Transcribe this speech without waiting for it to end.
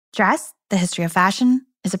Dress, The History of Fashion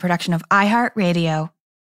is a production of iHeartRadio.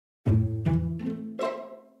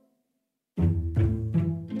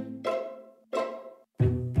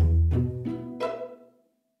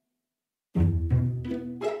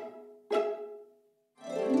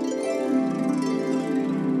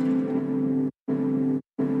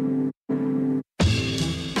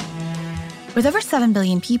 With over 7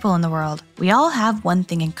 billion people in the world, we all have one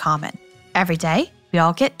thing in common. Every day, we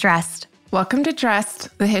all get dressed. Welcome to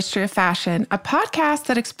Dressed, The History of Fashion, a podcast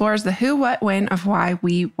that explores the who, what, when of why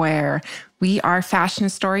we wear. We are fashion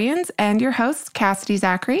historians and your hosts, Cassidy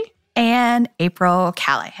Zachary and April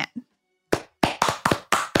Callahan.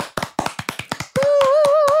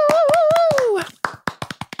 Woo!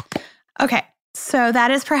 Okay, so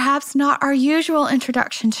that is perhaps not our usual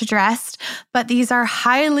introduction to Dressed, but these are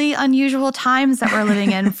highly unusual times that we're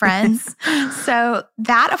living in, friends. So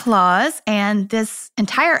that applause and this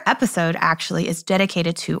entire episode actually is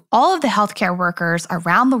dedicated to all of the healthcare workers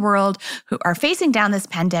around the world who are facing down this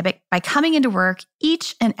pandemic by coming into work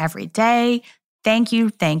each and every day. Thank you,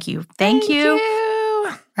 thank you, thank you.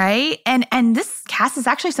 Right? And this cast is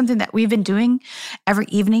actually something that we've been doing every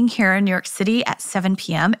evening here in New York City at 7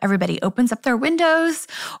 p.m. Everybody opens up their windows,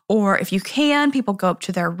 or if you can, people go up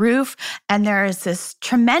to their roof, and there is this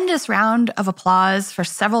tremendous round of applause for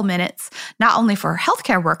several minutes, not only for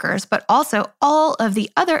healthcare workers, but also all of the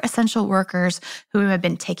other essential workers who have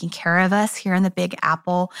been taking care of us here in the Big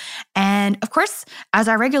Apple. And of course, as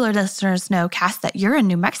our regular listeners know, Cass, that you're in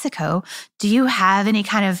New Mexico. Do you have any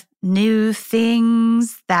kind of new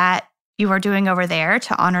things that you are doing over there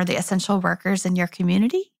to honor the essential workers in your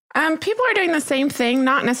community? People are doing the same thing,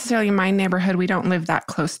 not necessarily in my neighborhood. We don't live that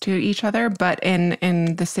close to each other, but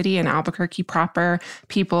in the city in Albuquerque proper,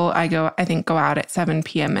 people I think go out at 7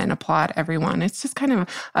 p.m. and applaud everyone. It's just kind of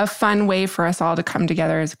a fun way for us all to come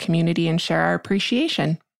together as a community and share our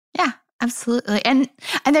appreciation. Yeah. Absolutely. And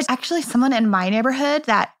there's actually someone in my neighborhood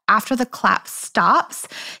that after the clap stops,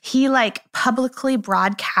 he publicly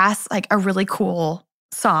broadcasts a really cool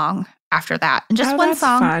song after that. And just one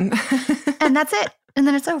song. Fun. And that's it. And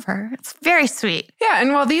then it's over. It's very sweet. Yeah.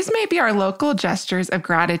 And while these may be our local gestures of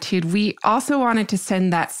gratitude, we also wanted to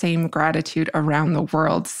send that same gratitude around the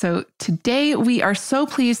world. So today we are so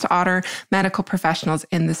pleased to honor medical professionals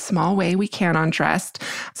in the small way we can on Dressed.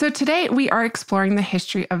 So today we are exploring the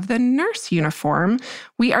history of the nurse uniform.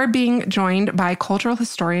 We are being joined by cultural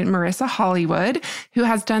historian Marissa Hollywood, who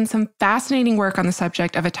has done some fascinating work on the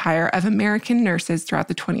subject of attire of American nurses throughout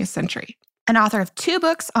the 20th century. An author of 2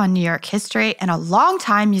 books on New York history and a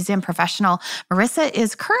longtime museum professional, Marissa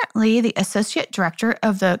is currently the Associate Director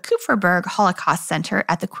of the Kupferberg Holocaust Center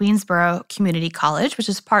at the Queensborough Community College, which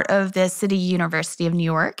is part of the City University of New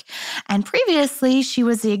York. And previously, she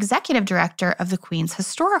was the Executive Director of the Queens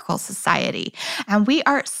Historical Society. And we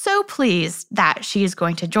are so pleased that she is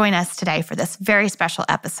going to join us today for this very special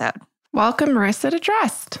episode. Welcome, Marissa, to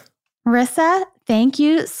Dressed. Marissa, thank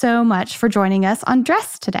you so much for joining us on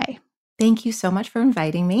Dressed today. Thank you so much for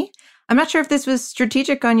inviting me. I'm not sure if this was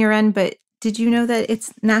strategic on your end, but did you know that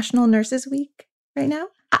it's National Nurses Week right now?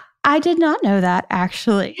 I did not know that,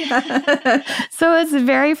 actually. So it's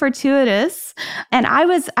very fortuitous. And I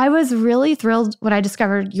was really thrilled when I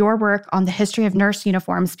discovered your work on the history of nurse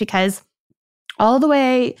uniforms, because all the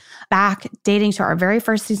way back, dating to our very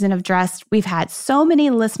first season of Dressed, we've had so many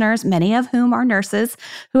listeners, many of whom are nurses,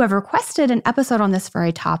 who have requested an episode on this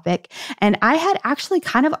very topic. And I had actually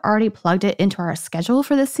kind of already plugged it into our schedule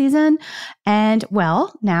for this season. And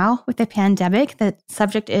well, now with the pandemic, the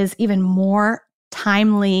subject is even more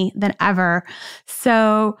timely than ever.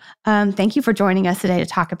 So thank you for joining us today to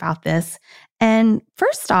talk about this. And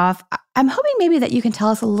first off, I'm hoping maybe that you can tell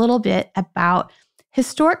us a little bit about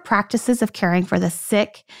historic practices of caring for the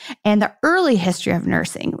sick and the early history of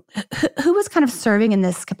nursing. Who was kind of serving in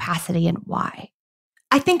this capacity and why?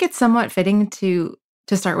 I think it's somewhat fitting to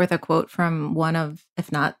start with a quote from one of, if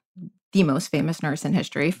not the most famous nurse in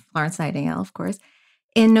history, Florence Nightingale, of course.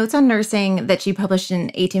 In Notes on Nursing that she published in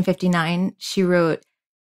 1859, she wrote,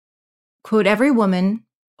 quote, "Every woman,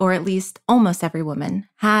 or at least almost every woman,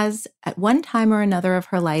 has at one time or another of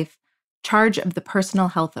her life charge of the personal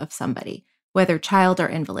health of somebody, whether child or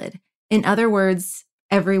invalid. In other words,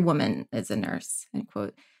 every woman is a nurse," end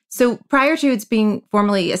quote. So prior to its being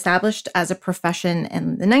formally established as a profession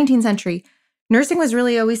in the 19th century, nursing was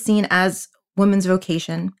really always seen as women's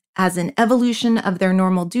vocation, as an evolution of their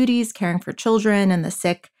normal duties, caring for children and the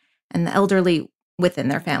sick and the elderly within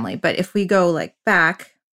their family. But if we go way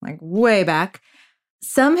back,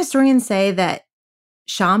 some historians say that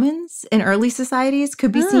shamans in early societies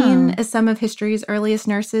could be seen as some of history's earliest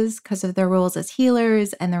nurses because of their roles as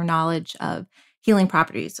healers and their knowledge of healing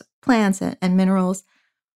properties of plants and minerals.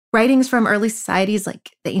 Writings from early societies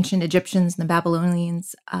like the ancient Egyptians and the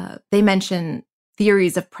Babylonians, they mention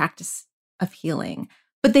theories of practice of healing,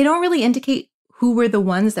 but they don't really indicate who were the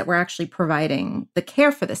ones that were actually providing the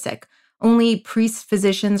care for the sick. Only priests,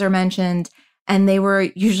 physicians are mentioned, and they were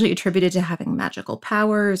usually attributed to having magical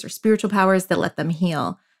powers or spiritual powers that let them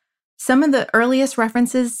heal. Some of the earliest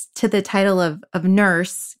references to the title of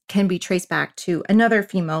nurse can be traced back to another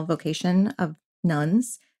female vocation of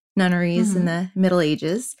nuns, nunneries in the Middle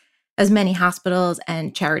Ages, as many hospitals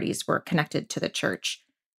and charities were connected to the church.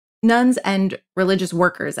 Nuns and religious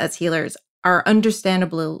workers as healers are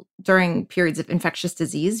understandable during periods of infectious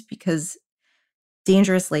disease because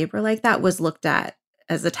dangerous labor like that was looked at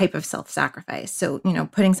as a type of self-sacrifice. So,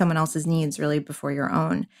 putting someone else's needs really before your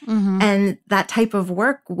own. And that type of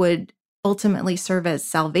work would ultimately serve as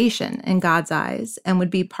salvation in God's eyes and would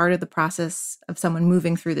be part of the process of someone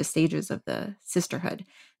moving through the stages of the sisterhood.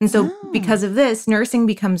 And so because of this, nursing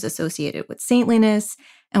becomes associated with saintliness.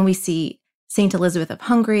 And we see Saint Elizabeth of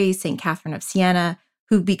Hungary, Saint Catherine of Siena,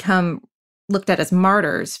 who become looked at as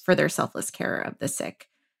martyrs for their selfless care of the sick.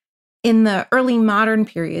 In the early modern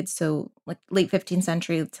period, so like late 15th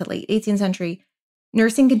century to late 18th century,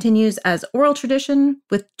 nursing continues as oral tradition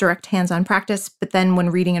with direct hands-on practice, but then when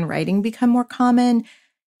reading and writing become more common,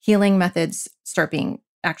 healing methods start being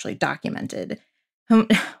actually documented.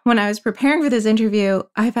 When I was preparing for this interview,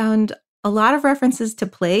 I found a lot of references to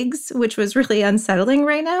plagues, which was really unsettling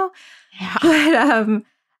right now. Yeah. But I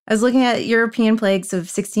was looking at European plagues of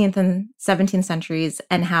 16th and 17th centuries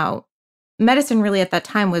and how medicine really at that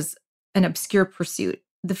time was an obscure pursuit.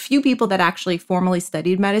 The few people that actually formally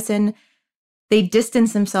studied medicine, they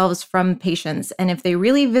distanced themselves from patients. And if they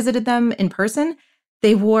really visited them in person,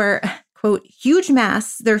 they wore, quote, huge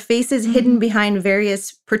masks, their faces hidden behind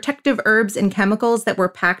various protective herbs and chemicals that were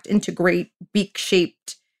packed into great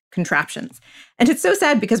beak-shaped contraptions. And it's so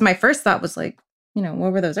sad because my first thought was like,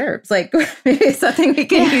 what were those herbs? Like maybe something we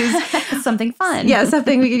could use. Something fun. Yeah,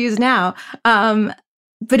 something we could use now.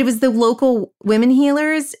 But it was the local women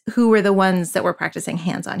healers who were the ones that were practicing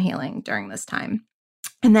hands-on healing during this time.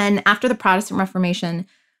 And then after the Protestant Reformation,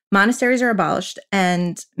 monasteries are abolished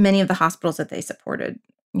and many of the hospitals that they supported,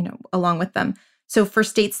 along with them. So for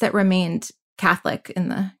states that remained Catholic in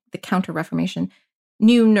the Counter-Reformation,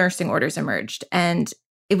 new nursing orders emerged. And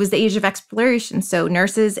it was the age of exploration. So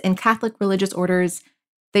nurses in Catholic religious orders,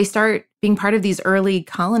 they start being part of these early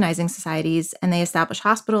colonizing societies, and they establish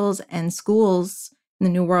hospitals and schools in the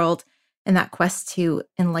New World in that quest to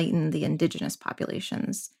enlighten the indigenous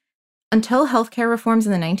populations. Until healthcare reforms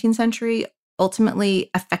in the 19th century, ultimately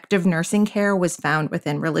effective nursing care was found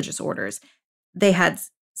within religious orders. They had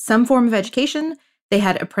some form of education, they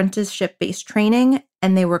had apprenticeship-based training,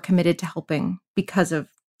 and they were committed to helping because of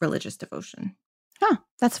religious devotion. Huh,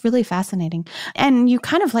 that's really fascinating. And you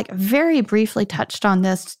kind of very briefly touched on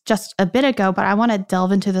this just a bit ago, but I want to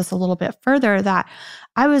delve into this a little bit further, that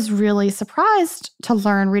I was really surprised to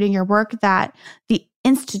learn reading your work that the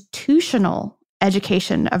institutional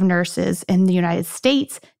education of nurses in the United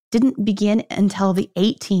States didn't begin until the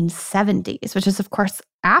 1870s, which is, of course,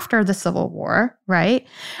 after the Civil War, right?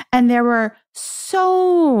 And there were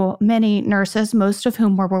so many nurses, most of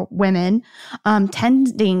whom were women,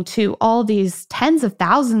 tending to all these tens of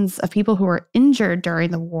thousands of people who were injured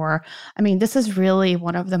during the war. I mean, this is really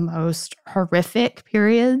one of the most horrific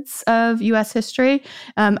periods of U.S. history.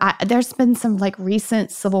 There's been some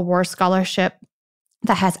recent Civil War scholarship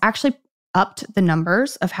that has actually upped the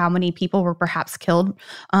numbers of how many people were perhaps killed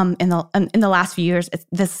in the last few years.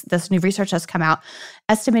 This new research has come out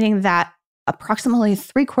estimating that approximately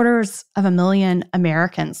 750,000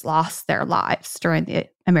 Americans lost their lives during the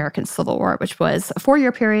American Civil War, which was a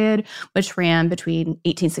 4-year period, which ran between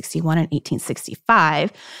 1861 and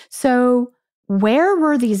 1865. So where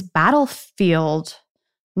were these battlefield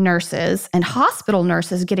nurses and hospital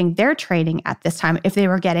nurses getting their training at this time, if they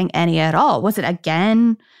were getting any at all? Was it,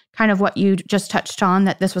 again, kind of what you just touched on,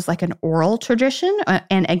 that this was an oral tradition,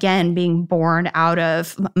 and again, being born out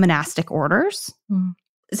of monastic orders?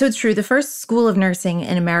 So it's true. The first school of nursing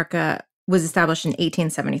in America was established in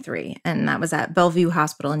 1873, and that was at Bellevue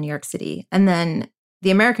Hospital in New York City. And then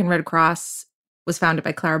the American Red Cross was founded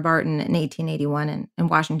by Clara Barton in 1881 in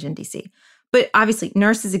Washington, D.C. But obviously,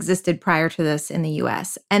 nurses existed prior to this in the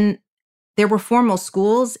U.S., and there were formal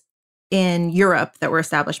schools in Europe that were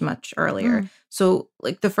established much earlier. So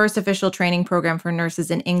the first official training program for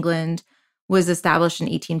nurses in England was established in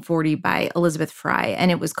 1840 by Elizabeth Fry,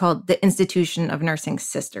 and it was called the Institution of Nursing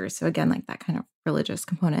Sisters. So again, that kind of religious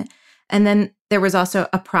component. And then there was also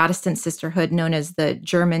a Protestant sisterhood known as the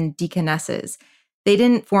German Deaconesses. They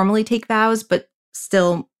didn't formally take vows, but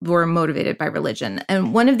still were motivated by religion.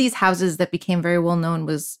 And one of these houses that became very well known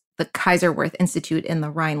was the Kaiserwerth Institute in the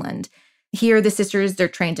Rhineland. Here, the sisters, they're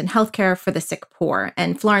trained in healthcare for the sick poor.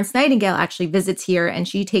 And Florence Nightingale actually visits here, and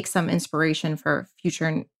she takes some inspiration for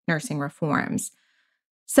future nursing reforms.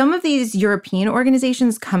 Some of these European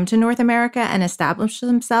organizations come to North America and establish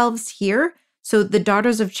themselves here. So the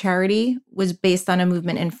Daughters of Charity was based on a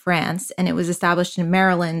movement in France, and it was established in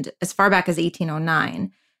Maryland as far back as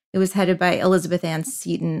 1809. It was headed by Elizabeth Ann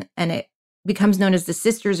Seton, and it becomes known as the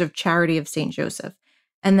Sisters of Charity of St. Joseph.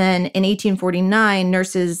 And then in 1849,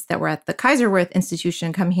 nurses that were at the Kaiserwerth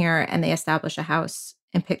Institution come here, and they establish a house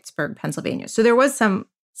in Pittsburgh, Pennsylvania. So there was some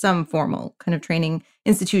formal kind of training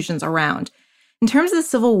institutions around. In terms of the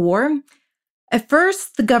Civil War, at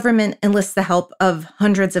first, the government enlists the help of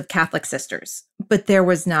hundreds of Catholic sisters, but there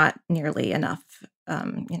was not nearly enough,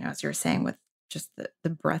 as you were saying, with just the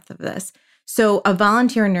breadth of this. So a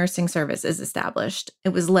volunteer nursing service is established. It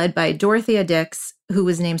was led by Dorothea Dix, who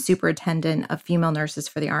was named superintendent of female nurses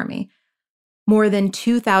for the Army. More than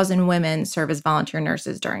 2,000 women serve as volunteer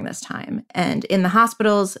nurses during this time. And in the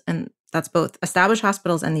hospitals, and that's both established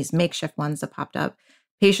hospitals and these makeshift ones that popped up,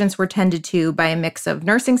 patients were tended to by a mix of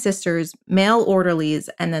nursing sisters, male orderlies,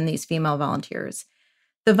 and then these female volunteers.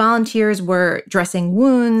 The volunteers were dressing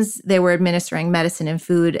wounds, they were administering medicine and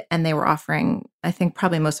food, and they were offering, I think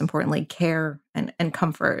probably most importantly, care and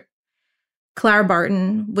comfort. Clara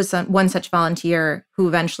Barton was one such volunteer who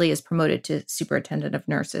eventually is promoted to superintendent of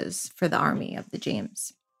nurses for the Army of the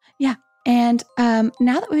James. Yeah. And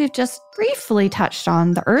now that we've just briefly touched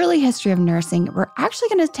on the early history of nursing, we're actually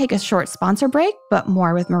going to take a short sponsor break, but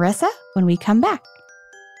more with Marissa when we come back.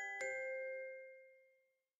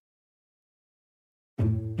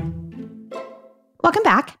 Welcome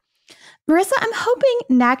back. Marissa, I'm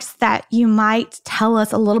hoping next that you might tell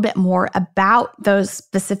us a little bit more about those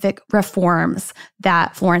specific reforms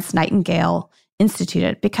that Florence Nightingale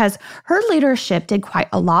instituted, because her leadership did quite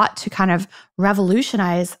a lot to kind of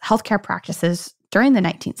revolutionize healthcare practices during the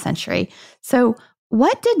 19th century. So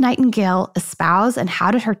what did Nightingale espouse, and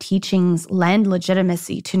how did her teachings lend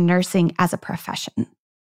legitimacy to nursing as a profession?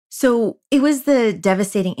 So it was the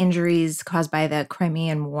devastating injuries caused by the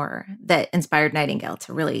Crimean War that inspired Nightingale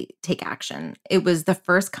to really take action. It was the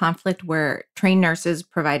first conflict where trained nurses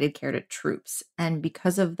provided care to troops. And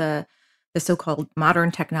because of the so-called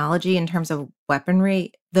modern technology in terms of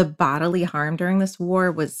weaponry, the bodily harm during this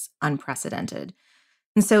war was unprecedented.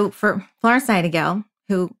 And so for Florence Nightingale,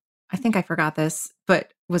 who I think I forgot this,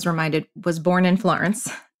 but was reminded, was born in Florence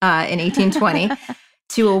in 1820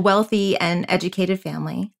 to a wealthy and educated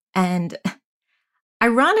family. And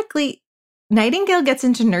ironically, Nightingale gets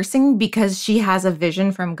into nursing because she has a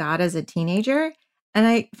vision from God as a teenager. And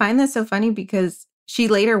I find this so funny because she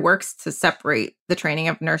later works to separate the training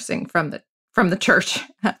of nursing from the church.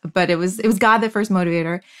 But it was God that first motivated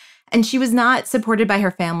her. And she was not supported by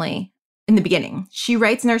her family in the beginning. She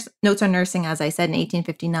writes notes on nursing, as I said, in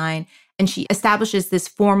 1859, and she establishes this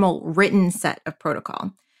formal written set of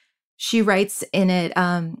protocol. She writes in it,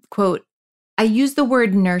 quote, "I use the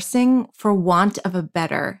word nursing for want of a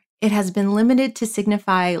better. It has been limited to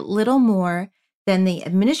signify little more than the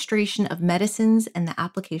administration of medicines and the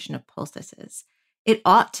application of poultices. It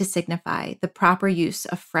ought to signify the proper use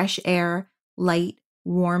of fresh air, light,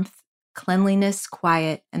 warmth, cleanliness,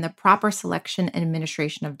 quiet, and the proper selection and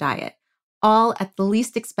administration of diet, all at the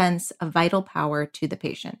least expense of vital power to the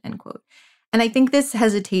patient," end quote. And I think this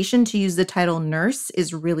hesitation to use the title nurse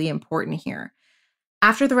is really important here.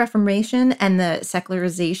 After the Reformation and the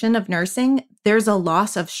secularization of nursing, there's a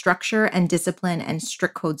loss of structure and discipline and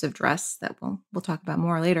strict codes of dress that we'll talk about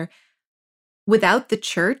more later. Without the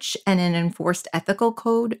church and an enforced ethical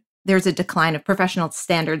code, there's a decline of professional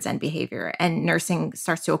standards and behavior, and nursing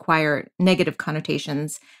starts to acquire negative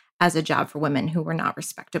connotations as a job for women who were not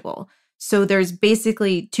respectable. So there's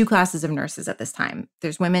basically two classes of nurses at this time.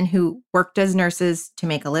 There's women who worked as nurses to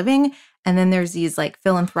make a living, and then there's these like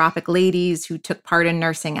philanthropic ladies who took part in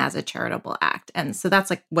nursing as a charitable act. And so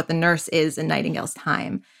that's like what the nurse is in Nightingale's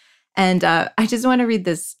time. And I just want to read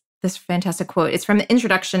this fantastic quote. It's from the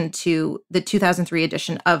introduction to the 2003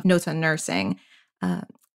 edition of Notes on Nursing.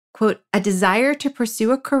 Quote, "A desire to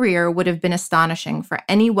pursue a career would have been astonishing for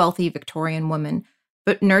any wealthy Victorian woman,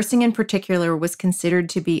 but nursing in particular was considered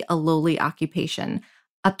to be a lowly occupation.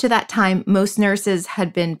 Up to that time, most nurses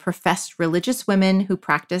had been professed religious women who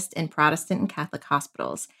practiced in Protestant and Catholic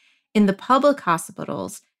hospitals. In the public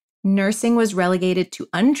hospitals, nursing was relegated to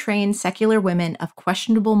untrained secular women of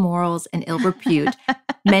questionable morals and ill repute,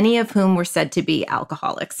 many of whom were said to be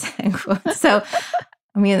alcoholics," end quote. So,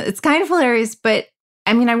 I mean, it's kind of hilarious, but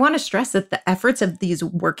I mean, I want to stress that the efforts of these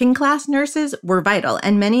working class nurses were vital,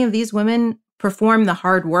 and many of these women performed the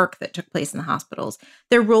hard work that took place in the hospitals.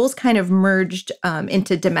 Their roles kind of merged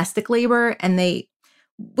into domestic labor, and they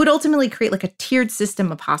would ultimately create like a tiered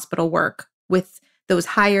system of hospital work with those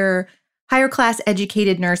higher class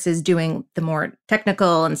educated nurses doing the more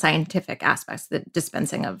technical and scientific aspects, the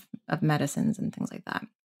dispensing of medicines and things like that.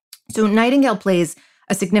 So Nightingale plays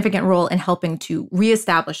a significant role in helping to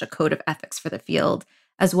reestablish a code of ethics for the field,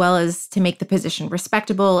 as well as to make the position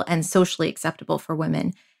respectable and socially acceptable for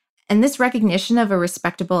women. And this recognition of a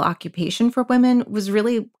respectable occupation for women was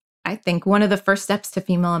really, I think, one of the first steps to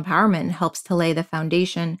female empowerment and helps to lay the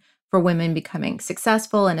foundation for women becoming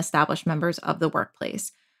successful and established members of the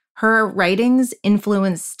workplace. Her writings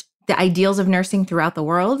influenced the ideals of nursing throughout the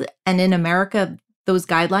world, and in America, those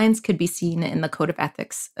guidelines could be seen in the code of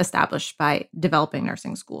ethics established by developing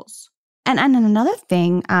nursing schools. And another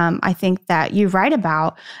thing I think that you write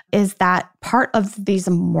about is that part of these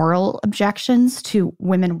moral objections to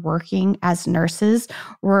women working as nurses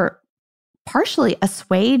were partially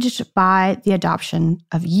assuaged by the adoption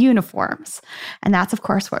of uniforms. And that's, of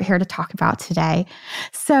course, what we're here to talk about today.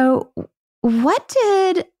 So what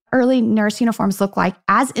did early nurse uniforms look like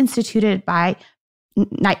as instituted by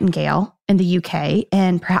Nightingale in the UK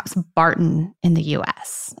and perhaps Barton in the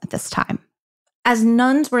US at this time? As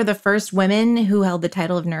nuns were the first women who held the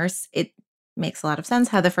title of nurse, it makes a lot of sense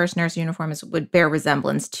how the first nurse uniforms would bear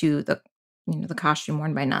resemblance to the costume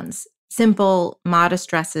worn by nuns. Simple, modest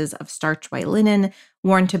dresses of starched white linen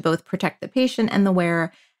worn to both protect the patient and the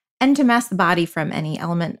wearer and to mask the body from any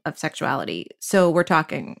element of sexuality. So we're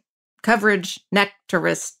talking coverage, neck to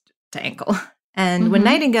wrist to ankle. And when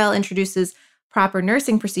Nightingale introduces proper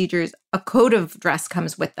nursing procedures, a code of dress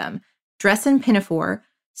comes with them. Dress and pinafore,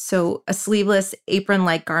 so a sleeveless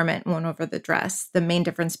apron-like garment worn over the dress, the main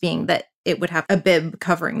difference being that it would have a bib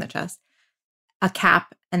covering the chest, a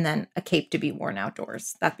cap, and then a cape to be worn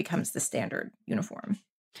outdoors. That becomes the standard uniform.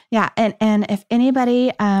 Yeah, and if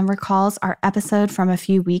anybody recalls our episode from a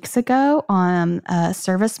few weeks ago on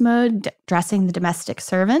service mode, dressing the domestic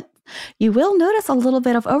servant, you will notice a little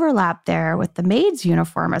bit of overlap there with the maid's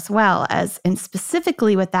uniform as well as, and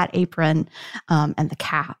specifically with that apron and the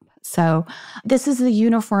cap. So this is the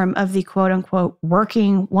uniform of the quote unquote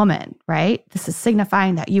working woman, right? This is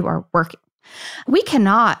signifying that you are working. We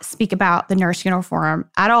cannot speak about the nurse uniform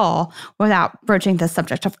at all without broaching the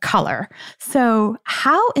subject of color. So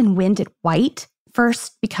how and when did white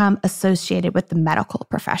first become associated with the medical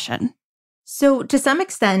profession? So to some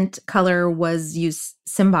extent, color was used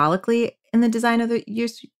symbolically in the design of the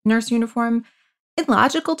nurse uniform. In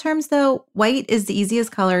logical terms, though, white is the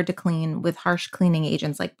easiest color to clean with harsh cleaning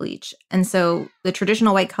agents like bleach. And so the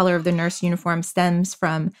traditional white color of the nurse uniform stems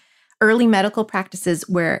from early medical practices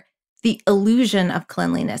where the illusion of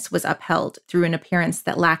cleanliness was upheld through an appearance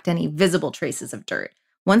that lacked any visible traces of dirt.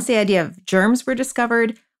 Once the idea of germs were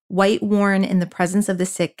discovered, white worn in the presence of the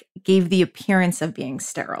sick gave the appearance of being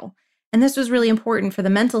sterile. And this was really important for the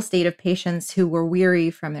mental state of patients who were weary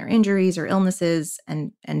from their injuries or illnesses,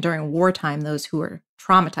 and during wartime, those who were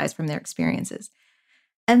traumatized from their experiences.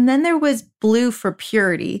 And then there was blue for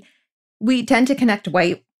purity. We tend to connect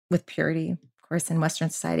white with purity, of course, in Western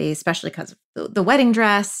society, especially because of the wedding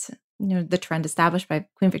dress, the trend established by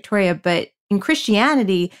Queen Victoria. But in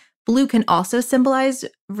Christianity, blue can also symbolize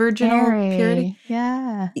virginal purity.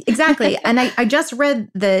 Yeah. Exactly. And I just read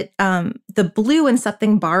that the blue in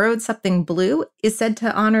Something Borrowed, Something Blue is said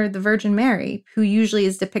to honor the Virgin Mary, who usually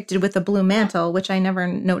is depicted with a blue mantle, which I never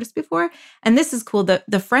noticed before. And this is cool.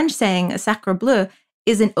 The French saying Sacre Bleu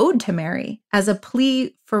is an ode to Mary as a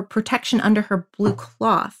plea for protection under her blue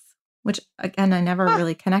cloth, which, again, I never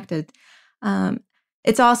really connected.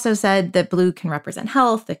 It's also said that blue can represent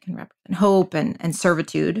health, it can represent hope and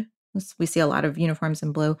servitude. We see a lot of uniforms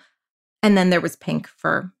in blue. And then there was pink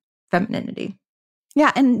for femininity.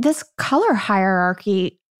 Yeah, and this color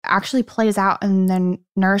hierarchy actually plays out in the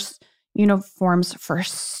nurse uniforms for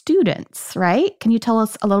students, right? Can you tell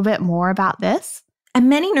us a little bit more about this? At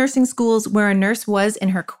many nursing schools where a nurse was in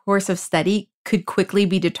her course of study could quickly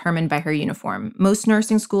be determined by her uniform. Most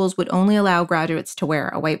nursing schools would only allow graduates to wear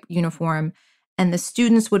a white uniform, and the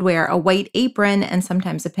students would wear a white apron and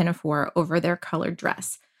sometimes a pinafore over their colored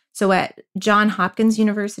dress. So at Johns Hopkins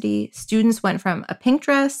University, students went from a pink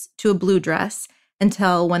dress to a blue dress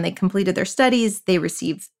until when they completed their studies, they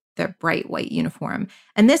received their bright white uniform.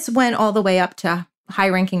 And this went all the way up to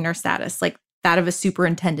high-ranking nurse status, like that of a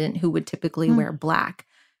superintendent who would typically wear black.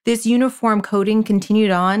 This uniform coding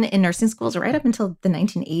continued on in nursing schools right up until the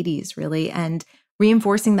 1980s, really, and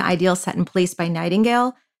reinforcing the ideal set in place by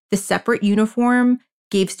Nightingale. The separate uniform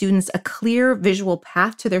gave students a clear visual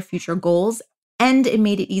path to their future goals, and it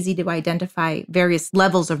made it easy to identify various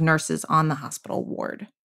levels of nurses on the hospital ward.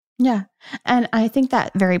 Yeah. And I think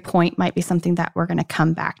that very point might be something that we're going to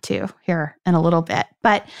come back to here in a little bit.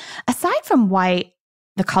 But aside from white,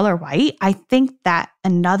 the color white, I think that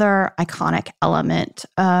another iconic element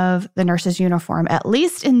of the nurse's uniform, at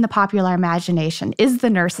least in the popular imagination, is the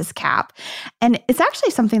nurse's cap. And it's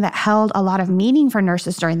actually something that held a lot of meaning for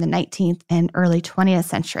nurses during the 19th and early 20th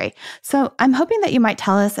century. So I'm hoping that you might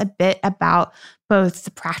tell us a bit about both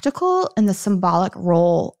the practical and the symbolic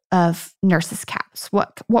role of nurses' caps.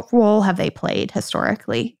 What role have they played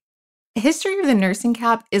historically? The history of the nursing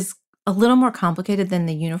cap is a little more complicated than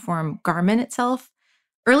the uniform garment itself.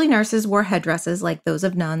 Early nurses wore headdresses like those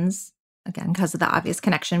of nuns, again, because of the obvious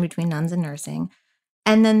connection between nuns and nursing.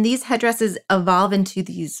 And then these headdresses evolve into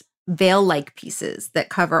these veil-like pieces that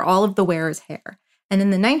cover all of the wearer's hair. And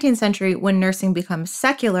in the 19th century, when nursing becomes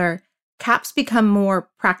secular, caps become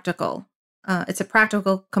more practical. It's a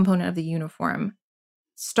practical component of the uniform.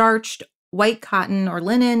 Starched white cotton or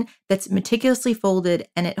linen that's meticulously folded,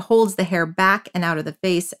 and it holds the hair back and out of the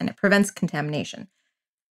face, and it prevents contamination.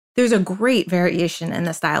 There's a great variation in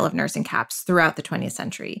the style of nursing caps throughout the 20th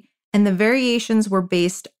century, and the variations were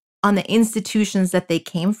based on the institutions that they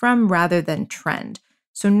came from rather than trend.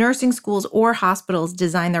 So nursing schools or hospitals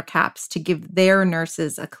design their caps to give their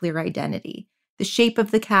nurses a clear identity. The shape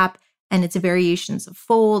of the cap and its variations of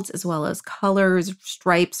folds, as well as colors,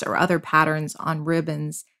 stripes, or other patterns on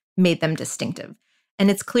ribbons, made them distinctive.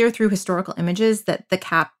 And it's clear through historical images that the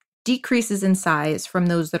cap decreases in size from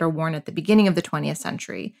those that are worn at the beginning of the 20th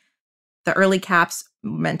century. The early caps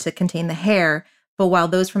meant to contain the hair, but while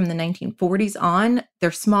those from the 1940s on,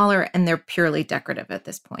 they're smaller and they're purely decorative at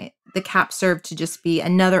this point. The cap served to just be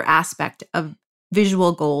another aspect of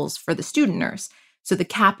visual goals for the student nurse. So the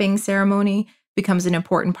capping ceremony becomes an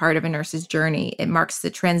important part of a nurse's journey. It marks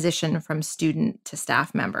the transition from student to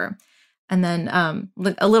staff member. And then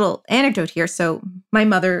a little anecdote here. So my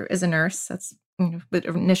mother is a nurse. That's what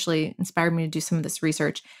initially inspired me to do some of this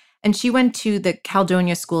research. And she went to the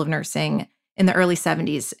Caledonia School of Nursing in the early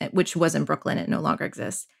 70s, which was in Brooklyn. It no longer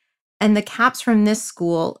exists. And the caps from this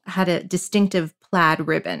school had a distinctive plaid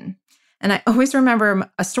ribbon. And I always remember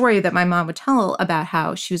a story that my mom would tell about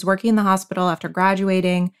how she was working in the hospital after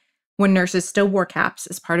graduating when nurses still wore caps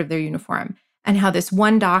as part of their uniform, and how this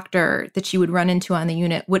one doctor that she would run into on the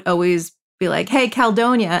unit would always be like, "Hey,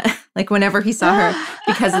 Caledonia," like whenever he saw her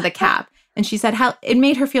because of the cap. And she said how it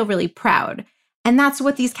made her feel really proud. And that's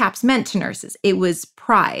what these caps meant to nurses. It was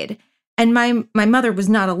pride. And my mother was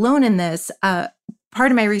not alone in this.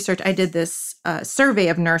 Part of my research, I did this survey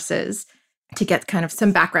of nurses to get kind of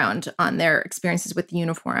some background on their experiences with the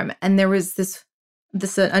uniform. And there was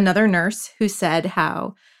this another nurse who said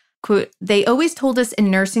how, quote, "They always told us in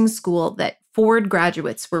nursing school that Ford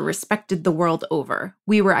graduates were respected the world over.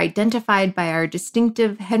 We were identified by our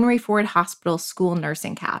distinctive Henry Ford Hospital school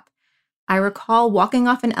nursing cap. I recall walking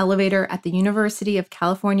off an elevator at the University of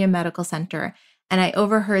California Medical Center, and I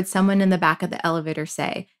overheard someone in the back of the elevator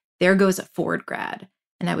say, 'There goes a Ford grad.'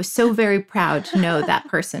 And I was so very proud to know that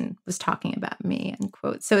person was talking about me," end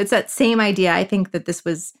quote. So it's that same idea. I think that this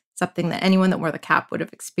was something that anyone that wore the cap would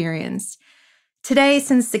have experienced. Today,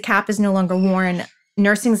 since the cap is no longer worn,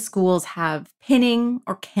 nursing schools have pinning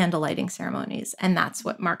or candle lighting ceremonies, and that's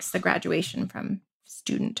what marks the graduation from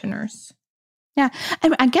student to nurse. Yeah.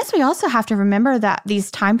 And I guess we also have to remember that these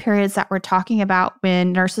time periods that we're talking about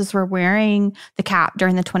when nurses were wearing the cap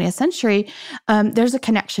during the 20th century, there's a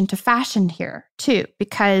connection to fashion here too,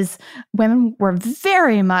 because women were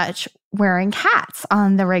very much wearing hats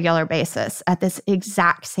on the regular basis at this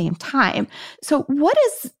exact same time. So what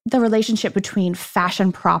is the relationship between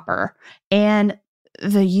fashion proper and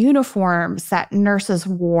the uniforms that nurses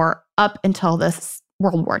wore up until this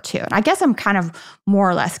World War II? And I guess I'm kind of more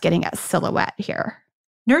or less getting at silhouette here.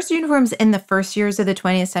 Nurse uniforms in the first years of the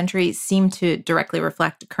 20th century seem to directly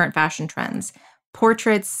reflect current fashion trends.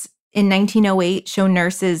 Portraits in 1908 show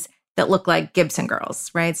nurses that look like Gibson girls,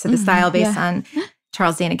 right? So the style based on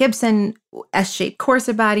Charles Dana Gibson, S-shaped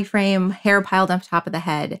corset body frame, hair piled on top of the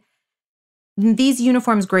head. These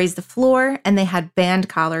uniforms grazed the floor, and they had band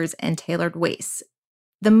collars and tailored waists.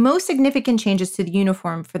 The most significant changes to the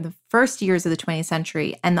uniform for the first years of the 20th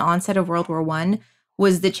century and the onset of World War I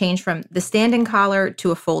was the change from the standing collar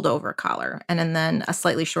to a fold-over collar, and then a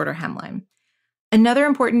slightly shorter hemline. Another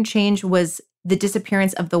important change was the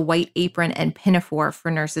disappearance of the white apron and pinafore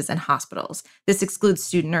for nurses in hospitals. This excludes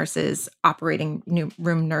student nurses, operating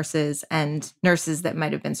room nurses, and nurses that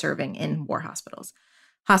might have been serving in war hospitals.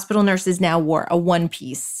 Hospital nurses now wore a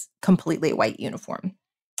one-piece, completely white uniform.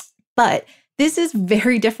 But This is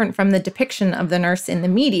very different from the depiction of the nurse in the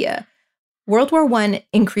media. World War I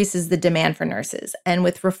increases the demand for nurses, and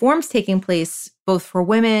with reforms taking place both for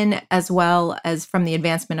women as well as from the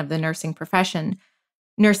advancement of the nursing profession,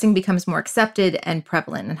 nursing becomes more accepted and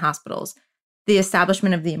prevalent in hospitals. The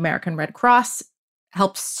establishment of the American Red Cross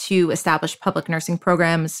helps to establish public nursing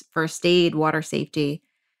programs, first aid, water safety.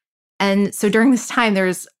 And so during this time,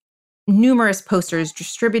 there's numerous posters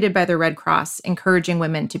distributed by the Red Cross encouraging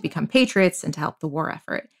women to become patriots and to help the war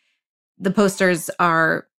effort. The posters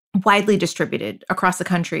are widely distributed across the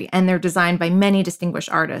country, and they're designed by many distinguished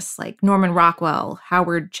artists like Norman Rockwell,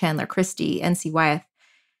 Howard Chandler Christie, N.C. Wyeth.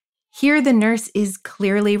 Here, the nurse is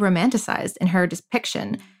clearly romanticized in her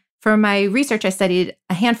depiction. For my research, I studied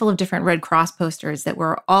a handful of different Red Cross posters that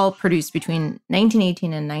were all produced between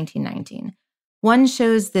 1918 and 1919. One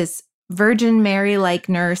shows this Virgin Mary-like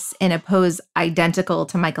nurse in a pose identical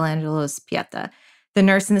to Michelangelo's Pieta. The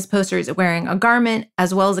nurse in this poster is wearing a garment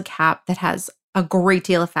as well as a cap that has a great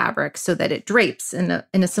deal of fabric so that it drapes in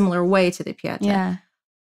a similar way to the Pieta. Yeah.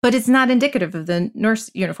 But it's not indicative of the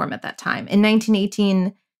nurse uniform at that time. In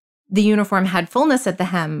 1918, the uniform had fullness at the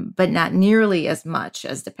hem, but not nearly as much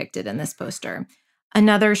as depicted in this poster.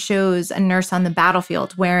 Another shows a nurse on the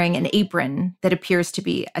battlefield wearing an apron that appears to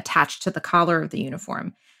be attached to the collar of the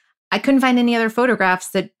uniform. I couldn't find any other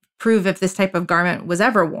photographs that prove if this type of garment was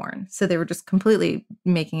ever worn, so they were just completely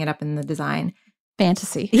making it up in the design.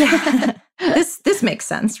 Fantasy. Yeah. This makes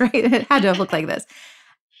sense, right? It had to have looked like this.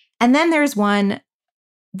 And then there's one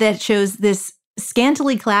that shows this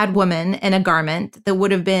scantily clad woman in a garment that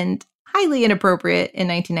would have been highly inappropriate in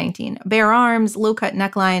 1919. Bare arms, low-cut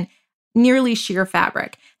neckline, nearly sheer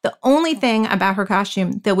fabric. The only thing about her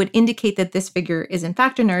costume that would indicate that this figure is in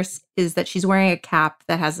fact a nurse is that she's wearing a cap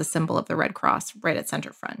that has the symbol of the Red Cross right at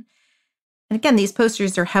center front. And again, these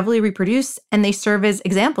posters are heavily reproduced, and they serve as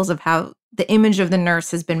examples of how the image of the nurse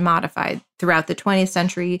has been modified throughout the 20th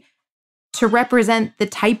century to represent the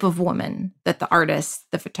type of woman that the artist,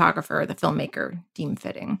 the photographer, the filmmaker deem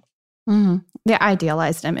fitting. Mm-hmm. The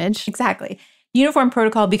idealized image. Exactly. Uniform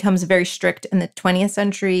protocol becomes very strict in the 20th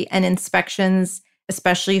century, and inspections,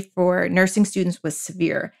 especially for nursing students, was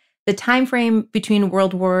severe. The time frame between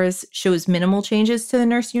world wars shows minimal changes to the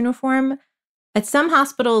nurse uniform. At some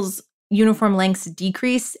hospitals, uniform lengths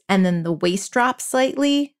decrease and then the waist drops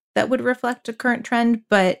slightly. That would reflect a current trend.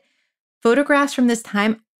 But photographs from this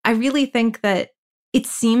time, I really think that it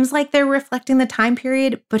seems like they're reflecting the time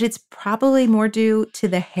period, but it's probably more due to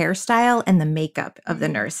the hairstyle and the makeup of the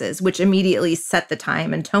nurses, which immediately set the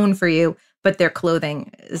time and tone for you, but their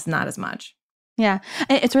clothing is not as much. Yeah.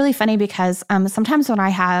 It's really funny because sometimes when I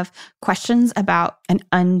have questions about an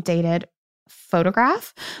undated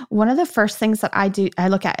photograph, one of the first things that I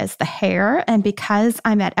look at is the hair. And because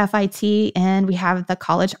I'm at FIT and we have the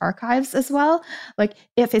college archives as well, like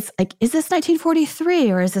if it's like, is this 1943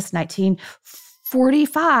 or is this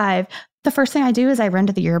 1945? The first thing I do is I run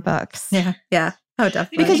to the yearbooks. Yeah. Yeah. Oh,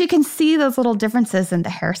 definitely. Because you can see those little differences in the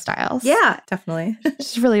hairstyles. Yeah, definitely.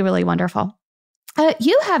 It's really, really wonderful.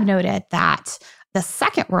 You have noted that the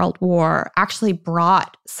Second World War actually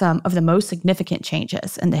brought some of the most significant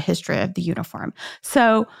changes in the history of the uniform.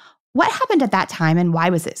 So what happened at that time and why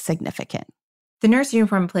was it significant? The nurse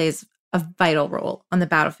uniform plays a vital role on the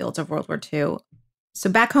battlefields of World War II. So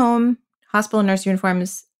back home, hospital nurse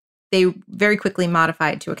uniforms, they very quickly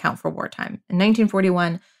modified to account for wartime. In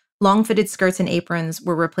 1941, long-fitted skirts and aprons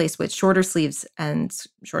were replaced with shorter sleeves and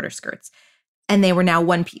shorter skirts. And they were now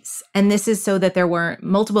one piece. And this is so that there weren't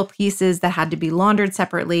multiple pieces that had to be laundered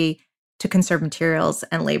separately to conserve materials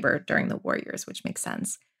and labor during the war years, which makes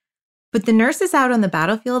sense. But the nurses out on the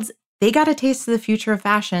battlefields, they got a taste of the future of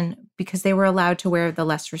fashion because they were allowed to wear the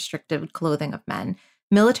less restrictive clothing of men.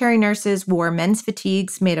 Military nurses wore men's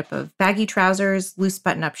fatigues made up of baggy trousers, loose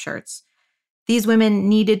button-up shirts. These women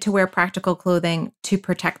needed to wear practical clothing to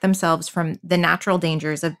protect themselves from the natural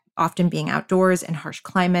dangers of often being outdoors in harsh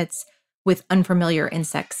climates, with unfamiliar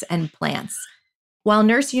insects and plants. While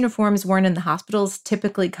nurse uniforms worn in the hospitals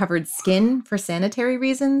typically covered skin for sanitary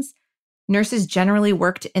reasons, nurses generally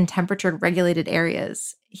worked in temperature-regulated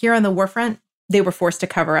areas. Here on the war front, they were forced to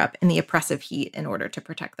cover up in the oppressive heat in order to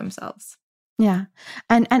protect themselves. Yeah.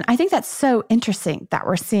 And I think that's so interesting that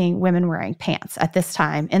we're seeing women wearing pants at this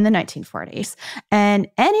time in the 1940s. And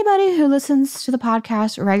anybody who listens to the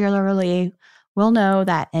podcast regularly will know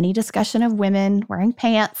that any discussion of women wearing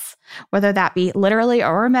pants, whether that be literally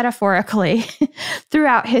or metaphorically,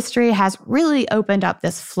 throughout history has really opened up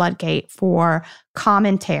this floodgate for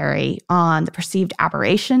commentary on the perceived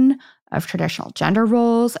aberration of traditional gender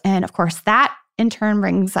roles. And of course, that in turn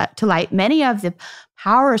brings to light many of the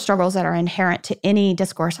power struggles that are inherent to any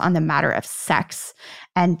discourse on the matter of sex.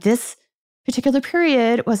 And this particular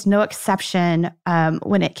period was no exception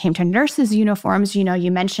when it came to nurses' uniforms. You know,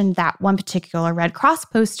 you mentioned that one particular Red Cross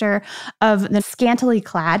poster of the scantily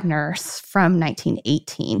clad nurse from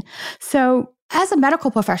 1918. So as a medical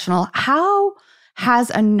professional, how has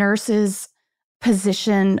a nurse's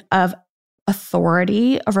position of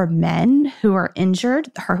authority over men who are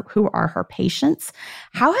injured, who are her patients,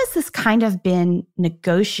 how has this kind of been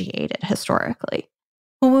negotiated historically?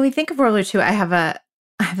 Well, when we think of World War II, I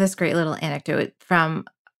have this great little anecdote from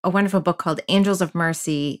a wonderful book called Angels of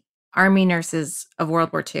Mercy, Army Nurses of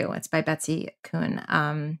World War II. It's by Betsy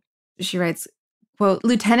Kuhn. She writes, quote,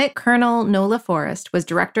 Lieutenant Colonel Nola Forrest was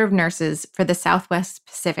director of nurses for the Southwest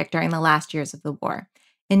Pacific during the last years of the war.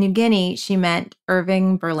 In New Guinea, she met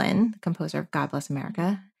Irving Berlin, the composer of God Bless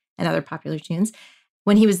America and other popular tunes,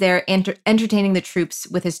 when he was there entertaining the troops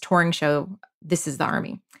with his touring show, This is the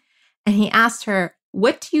Army. And he asked her,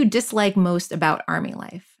 what do you dislike most about Army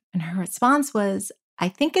life? And her response was, I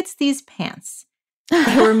think it's these pants.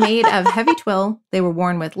 They were made of heavy twill. They were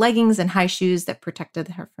worn with leggings and high shoes that protected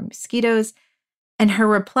her from mosquitoes. And her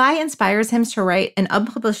reply inspires him to write an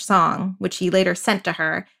unpublished song, which he later sent to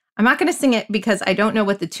her. I'm not going to sing it because I don't know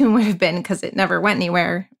what the tune would have been because it never went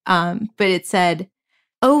anywhere. But it said,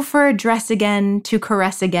 oh, for a dress again, to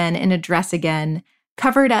caress again in a dress again,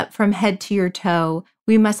 covered up from head to your toe,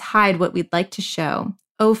 we must hide what we'd like to show.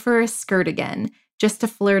 Oh, for a skirt again, just to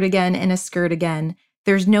flirt again in a skirt again.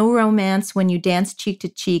 There's no romance when you dance cheek to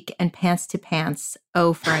cheek and pants to pants.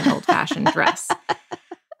 Oh, for an old-fashioned dress.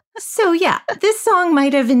 So yeah, this song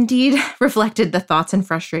might have indeed reflected the thoughts and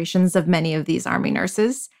frustrations of many of these Army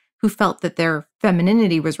nurses who felt that their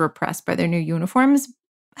femininity was repressed by their new uniforms.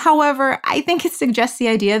 However, I think it suggests the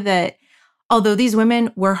idea that although these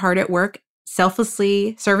women were hard at work,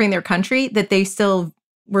 selflessly serving their country, that they still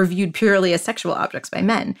were viewed purely as sexual objects by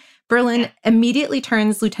men. Berlin immediately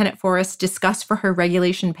turns Lieutenant Forrest's disgust for her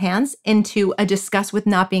regulation pants into a disgust with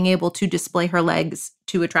not being able to display her legs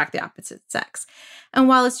to attract the opposite sex. And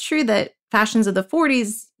while it's true that fashions of the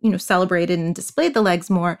 40s, celebrated and displayed the legs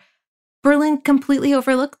more, Berlin completely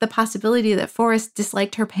overlooked the possibility that Forrest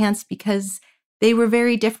disliked her pants because they were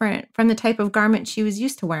very different from the type of garment she was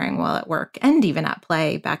used to wearing while at work and even at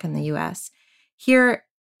play back in the US. Here,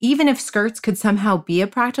 even if skirts could somehow be a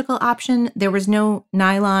practical option, there was no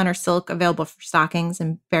nylon or silk available for stockings,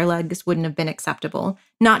 and bare legs wouldn't have been acceptable,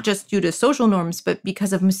 not just due to social norms, but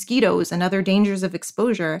because of mosquitoes and other dangers of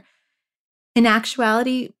exposure. In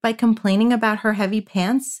actuality, by complaining about her heavy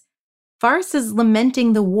pants, Forrest is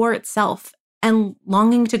lamenting the war itself and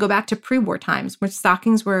longing to go back to pre-war times where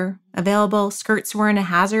stockings were available, skirts weren't a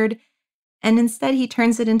hazard, and instead he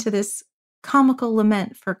turns it into this comical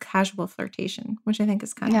lament for casual flirtation, which I think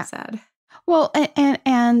is kind of sad. Well,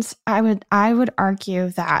 and I would argue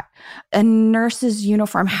that a nurse's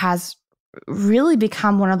uniform has really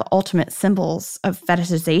become one of the ultimate symbols of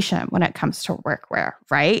fetishization when it comes to workwear,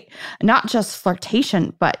 right? Not just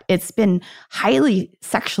flirtation, but it's been highly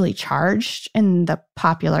sexually charged in the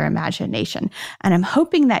popular imagination. And I'm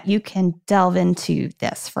hoping that you can delve into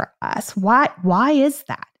this for us. Why is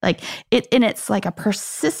that? It's like a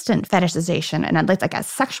persistent fetishization and it's like a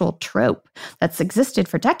sexual trope that's existed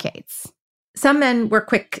for decades. Some men were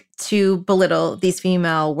quick to belittle these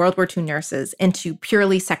female World War II nurses into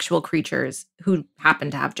purely sexual creatures who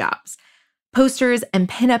happened to have jobs. Posters and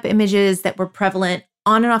pinup images that were prevalent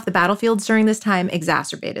on and off the battlefields during this time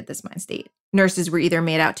exacerbated this mind state. Nurses were either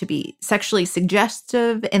made out to be sexually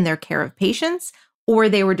suggestive in their care of patients, or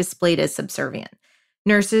they were displayed as subservient.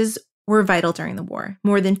 Nurses were vital during the war.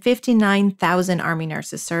 More than 59,000 Army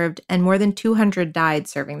nurses served, and more than 200 died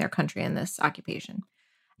serving their country in this occupation.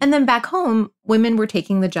 And then back home, women were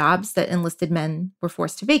taking the jobs that enlisted men were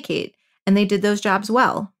forced to vacate, and they did those jobs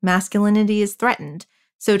well. Masculinity is threatened.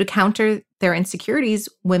 So to counter their insecurities,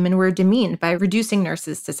 women were demeaned by reducing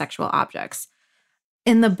nurses to sexual objects.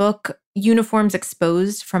 In the book, Uniforms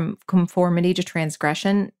Exposed from Conformity to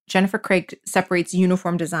Transgression, Jennifer Craig separates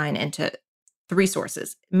uniform design into three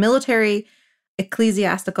sources: military,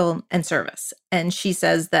 ecclesiastical, and service. And she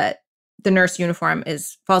says that the nurse uniform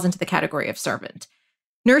falls into the category of servant.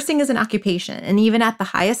 Nursing is an occupation, and even at the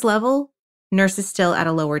highest level, nurse is still at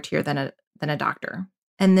a lower tier than a doctor.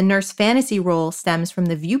 And the nurse fantasy role stems from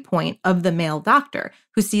the viewpoint of the male doctor,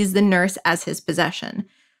 who sees the nurse as his possession.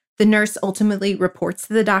 The nurse ultimately reports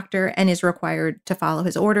to the doctor and is required to follow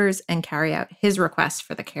his orders and carry out his requests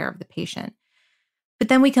for the care of the patient. But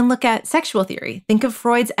then we can look at sexual theory. Think of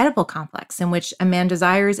Freud's Oedipal complex, in which a man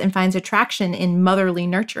desires and finds attraction in motherly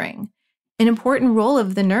nurturing. An important role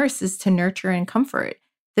of the nurse is to nurture and comfort.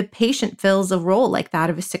 The patient fills a role like that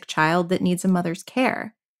of a sick child that needs a mother's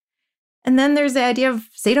care. And then there's the idea of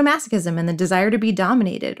sadomasochism and the desire to be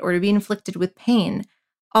dominated or to be inflicted with pain.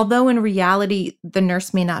 Although in reality, the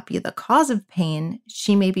nurse may not be the cause of pain,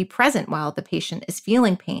 she may be present while the patient is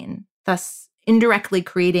feeling pain, thus indirectly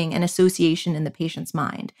creating an association in the patient's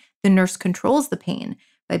mind. The nurse controls the pain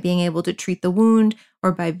by being able to treat the wound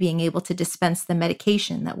or by being able to dispense the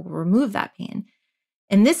medication that will remove that pain.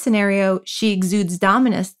 In this scenario, she exudes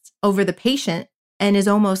dominance over the patient and is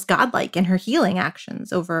almost godlike in her healing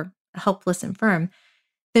actions over a helpless infirm.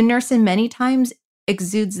 The nurse in many times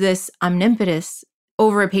exudes this omnipotence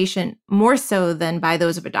over a patient more so than by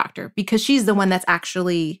those of a doctor, because she's the one that's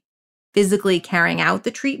actually physically carrying out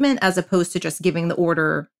the treatment as opposed to just giving the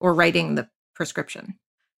order or writing the prescription.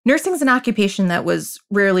 Nursing is an occupation that was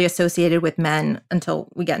rarely associated with men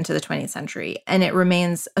until we get into the 20th century, and it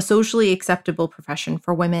remains a socially acceptable profession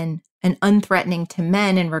for women and unthreatening to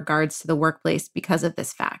men in regards to the workplace because of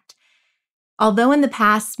this fact. Although in the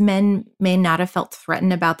past, men may not have felt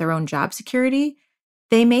threatened about their own job security,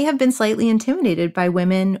 they may have been slightly intimidated by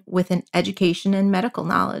women with an education and medical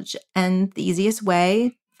knowledge, and the easiest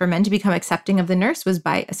way for men to become accepting of the nurse was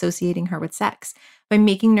by associating her with sex. By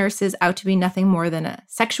making nurses out to be nothing more than a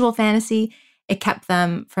sexual fantasy, it kept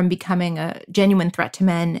them from becoming a genuine threat to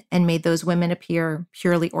men and made those women appear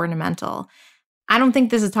purely ornamental. I don't think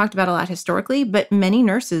this is talked about a lot historically, but many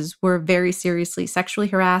nurses were very seriously sexually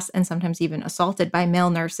harassed and sometimes even assaulted by male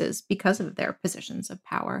nurses because of their positions of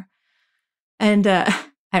power. And I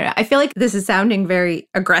don't know, I feel like this is sounding very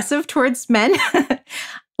aggressive towards men.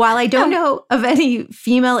 While I don't know of any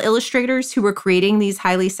female illustrators who were creating these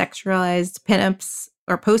highly sexualized pinups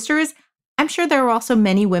or posters, I'm sure there were also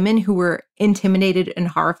many women who were intimidated and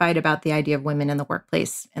horrified about the idea of women in the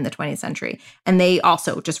workplace in the 20th century. And they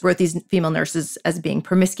also just wrote these female nurses as being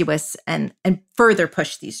promiscuous and further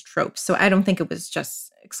pushed these tropes. So I don't think it was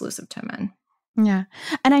just exclusive to men. Yeah.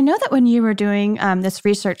 And I know that when you were doing this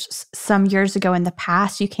research some years ago in the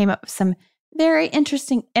past, you came up with some very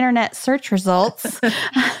interesting internet search results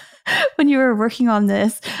when you were working on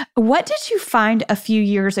this. What did you find a few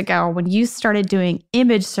years ago when you started doing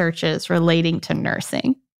image searches relating to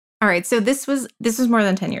nursing? All right. So this was more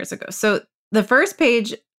than 10 years ago. So the first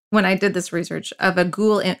page when I did this research of a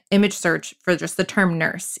Google image search for just the term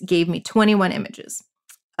nurse gave me 21 images.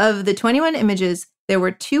 Of the 21 images, there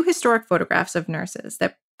were 2 historic photographs of nurses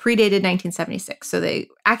that predated 1976. So they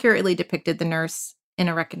accurately depicted the nurse in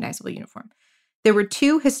a recognizable uniform. There were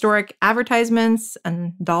 2 historic advertisements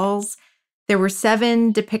and dolls. There were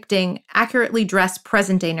 7 depicting accurately dressed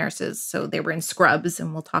present-day nurses. So they were in scrubs,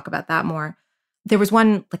 and we'll talk about that more. There was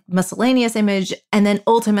one miscellaneous image, and then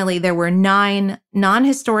ultimately there were 9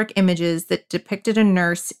 non-historic images that depicted a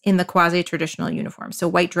nurse in the quasi-traditional uniform, so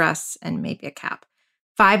white dress and maybe a cap,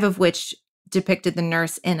 5 of which depicted the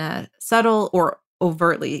nurse in a subtle or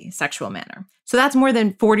overtly sexual manner. So that's more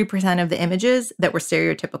than 40% of the images that were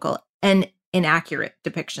stereotypical and inaccurate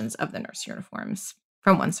depictions of the nurse uniforms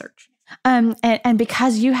from one search. And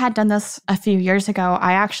because you had done this a few years ago,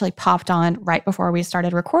 I actually popped on right before we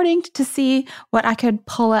started recording to see what I could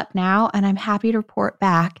pull up now. And I'm happy to report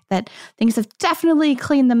back that things have definitely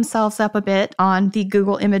cleaned themselves up a bit on the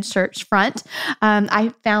Google image search front.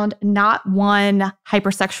 I found not one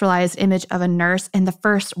hypersexualized image of a nurse in the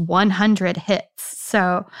first 100 hits.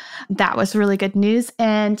 So that was really good news.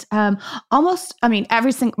 And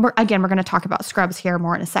every single, again, we're going to talk about scrubs here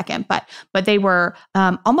more in a second, but they were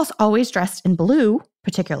almost always dressed in blue,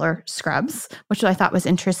 particular scrubs, which I thought was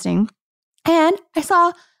interesting. And I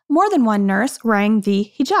saw more than one nurse wearing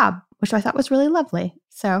the hijab, which I thought was really lovely.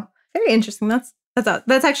 So very interesting. That's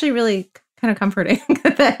actually really kind of comforting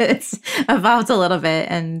that it's evolved a little bit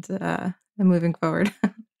and moving forward.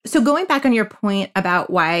 So going back on your point about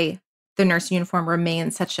why the nurse uniform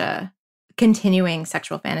remains such a continuing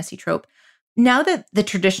sexual fantasy trope, now that the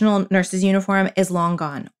traditional nurse's uniform is long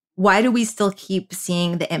gone, why do we still keep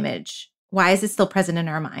seeing the image? Why is it still present in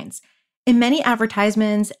our minds? In many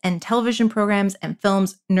advertisements and television programs and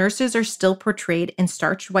films, nurses are still portrayed in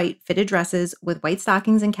starched white fitted dresses with white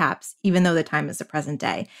stockings and caps, even though the time is the present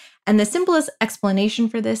day. And the simplest explanation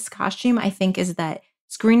for this costume, I think, is that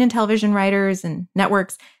screen and television writers and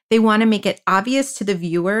networks, they want to make it obvious to the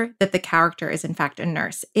viewer that the character is in fact a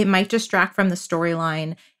nurse. It might distract from the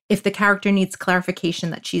storyline if the character needs clarification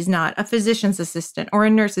that she's not a physician's assistant or a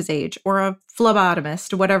nurse's aide or a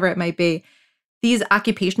phlebotomist, whatever it might be. These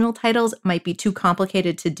occupational titles might be too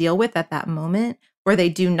complicated to deal with at that moment, or they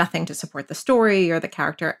do nothing to support the story or the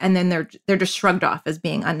character, and then they're just shrugged off as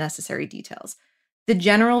being unnecessary details. The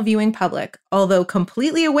general viewing public, although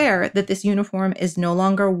completely aware that this uniform is no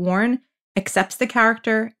longer worn, accepts the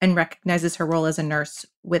character and recognizes her role as a nurse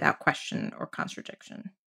without question or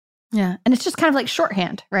contradiction. Yeah. And it's just kind of like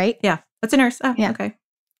shorthand, right? Yeah. That's a nurse. Oh, Yeah. okay.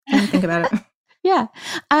 I didn't think about it. Yeah.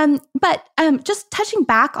 But just touching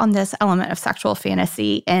back on this element of sexual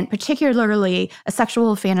fantasy, and particularly a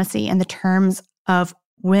sexual fantasy in the terms of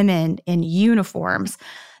women in uniforms,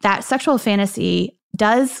 that sexual fantasy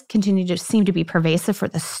does continue to seem to be pervasive for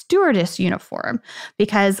the stewardess uniform.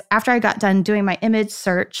 Because after I got done doing my image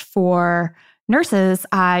search for nurses,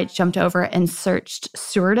 I jumped over and searched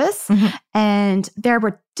stewardess, and there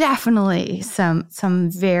were definitely some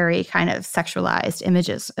very kind of sexualized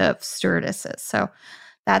images of stewardesses. So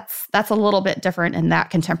that's a little bit different in that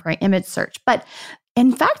contemporary image search. But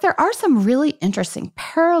in fact, there are some really interesting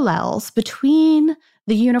parallels between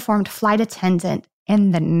the uniformed flight attendant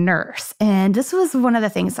and the nurse. And this was one of the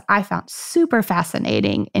things that I found super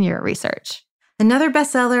fascinating in your research. Another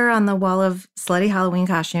bestseller on the wall of slutty Halloween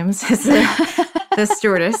costumes is the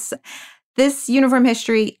stewardess. This uniform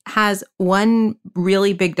history has one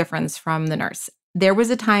really big difference from the nurse. There was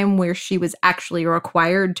a time where she was actually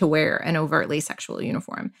required to wear an overtly sexual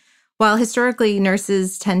uniform. While historically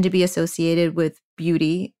nurses tend to be associated with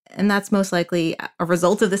beauty, and that's most likely a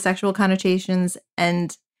result of the sexual connotations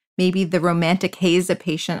and maybe the romantic haze a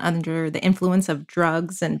patient under the influence of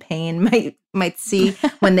drugs and pain might see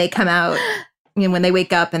when they come out, when they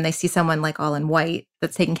wake up and they see someone like all in white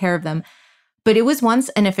that's taking care of them. But it was once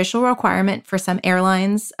an official requirement for some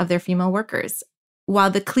airlines of their female workers.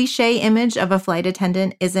 While the cliche image of a flight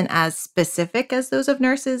attendant isn't as specific as those of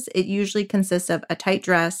nurses, it usually consists of a tight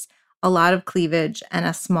dress, a lot of cleavage, and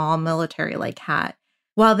a small military-like hat.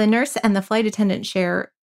 While the nurse and the flight attendant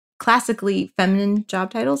share classically feminine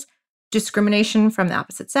job titles, discrimination from the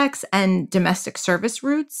opposite sex, and domestic service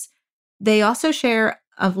roots, they also share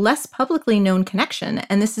a less publicly known connection.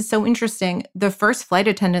 And this is so interesting. The first flight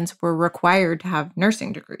attendants were required to have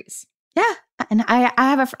nursing degrees. Yeah. And I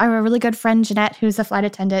have a really good friend, Jeanette, who's a flight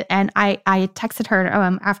attendant. And I texted her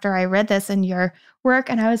after I read this in your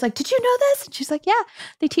work. And I was like, did you know this? And she's like, yeah,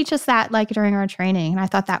 they teach us that like during our training. And I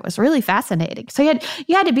thought that was really fascinating. So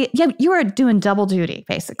you were doing double duty,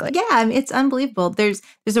 basically. Yeah, I mean, it's unbelievable. There's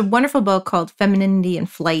a wonderful book called Femininity in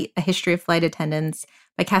Flight, A History of Flight Attendants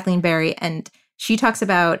by Kathleen Berry. And she talks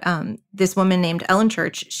about this woman named Ellen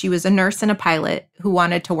Church. She was a nurse and a pilot who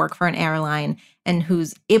wanted to work for an airline and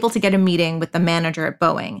who's able to get a meeting with the manager at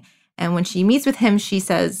Boeing. And when she meets with him, she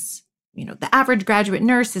says, the average graduate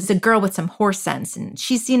nurse is a girl with some horse sense, and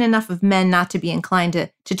she's seen enough of men not to be inclined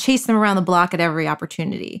to chase them around the block at every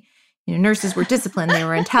opportunity. Nurses were disciplined, they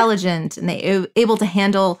were intelligent, and they were able to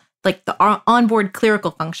handle like the onboard clerical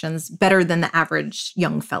functions better than the average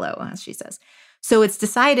young fellow, as she says. So it's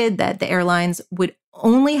decided that the airlines would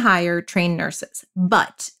only hire trained nurses,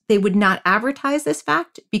 but they would not advertise this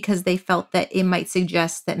fact because they felt that it might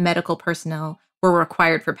suggest that medical personnel were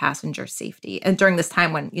required for passenger safety. And during this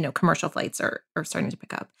time when, commercial flights are starting to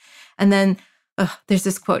pick up. And then there's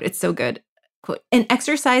this quote, it's so good. Quote, "In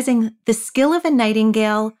exercising the skill of a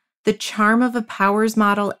nightingale, the charm of a Powers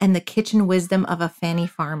model, and the kitchen wisdom of a Fanny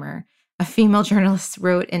Farmer," a female journalist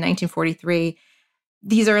wrote in 1943.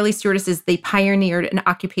 These early stewardesses, they pioneered an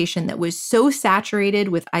occupation that was so saturated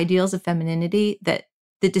with ideals of femininity that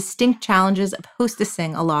the distinct challenges of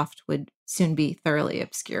hostessing aloft would soon be thoroughly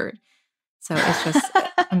obscured. So it's just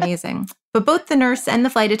amazing. But both the nurse and the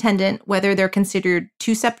flight attendant, whether they're considered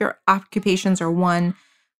two separate occupations or one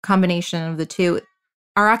combination of the two,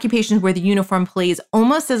 are occupations where the uniform plays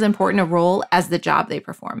almost as important a role as the job they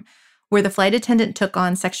perform. Where the flight attendant took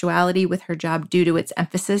on sexuality with her job due to its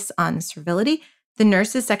emphasis on servility, the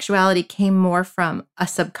nurse's sexuality came more from a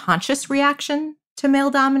subconscious reaction to male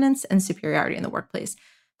dominance and superiority in the workplace.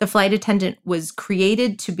 The flight attendant was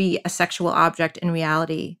created to be a sexual object in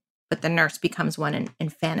reality, but the nurse becomes one in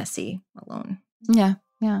fantasy alone. Yeah.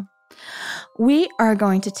 We are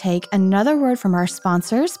going to take another word from our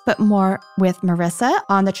sponsors, but more with Marissa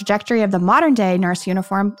on the trajectory of the modern day nurse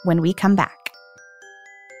uniform when we come back.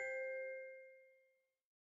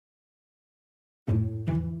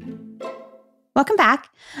 Welcome back.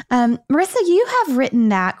 Marissa, you have written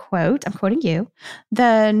that quote, I'm quoting you,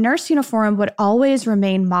 "The nurse uniform would always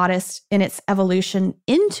remain modest in its evolution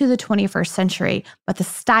into the 21st century, but the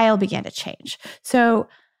style began to change." So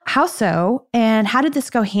how so? And how did this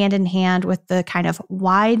go hand in hand with the kind of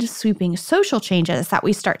wide sweeping social changes that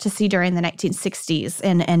we start to see during the 1960s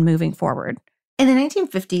and moving forward? In the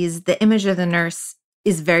 1950s, the image of the nurse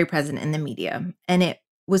is very present in the media, and it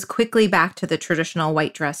was quickly back to the traditional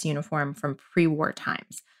white dress uniform from pre-war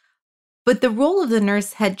times. But the role of the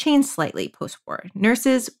nurse had changed slightly post-war.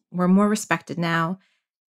 Nurses were more respected now.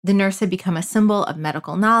 The nurse had become a symbol of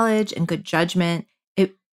medical knowledge and good judgment.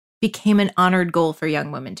 It became an honored goal for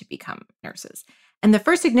young women to become nurses. And the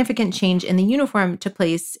first significant change in the uniform took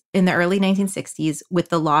place in the early 1960s with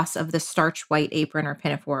the loss of the starched white apron or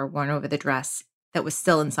pinafore worn over the dress that was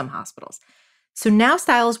still in some hospitals. So now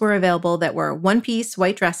styles were available that were one-piece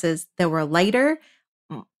white dresses that were lighter,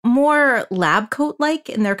 more lab coat-like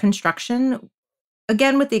in their construction,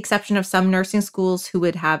 again, with the exception of some nursing schools who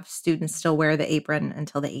would have students still wear the apron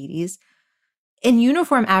until the 80s. In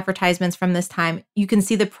uniform advertisements from this time, you can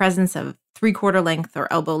see the presence of three-quarter length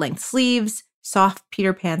or elbow length sleeves, soft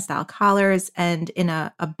Peter Pan-style collars, and in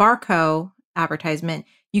a Barco advertisement,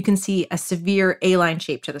 you can see a severe A-line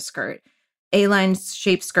shape to the skirt. A-line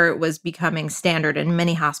shaped skirt was becoming standard in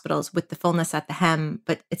many hospitals with the fullness at the hem,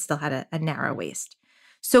 but it still had a narrow waist.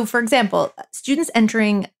 So, for example, students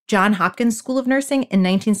entering Johns Hopkins School of Nursing in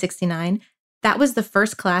 1969, that was the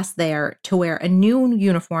first class there to wear a new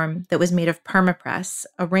uniform that was made of permapress,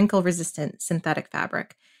 a wrinkle-resistant synthetic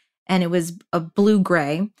fabric. And it was a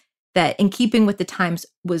blue-gray that, in keeping with the times,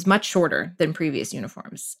 was much shorter than previous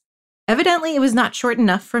uniforms. Evidently, it was not short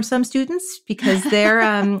enough for some students because their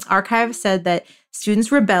archive said that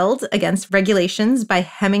students rebelled against regulations by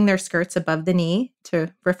hemming their skirts above the knee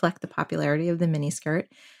to reflect the popularity of the miniskirt.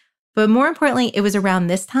 But more importantly, it was around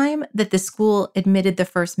this time that the school admitted the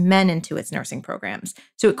first men into its nursing programs.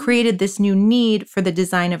 So it created this new need for the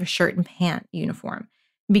design of a shirt and pant uniform.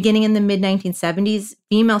 Beginning in the mid-1970s,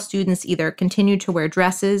 female students either continued to wear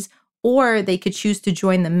dresses or they could choose to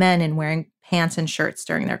join the men in wearing pants and shirts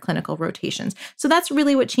during their clinical rotations. So that's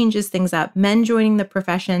really what changes things up, men joining the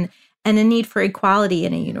profession and a need for equality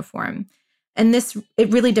in a uniform. And it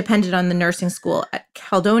really depended on the nursing school. At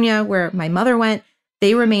Caledonia, where my mother went,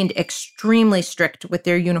 they remained extremely strict with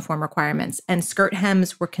their uniform requirements, and skirt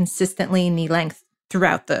hems were consistently knee length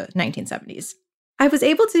throughout the 1970s. I was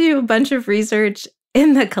able to do a bunch of research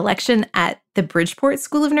in the collection at the Bridgeport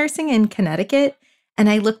School of Nursing in Connecticut, and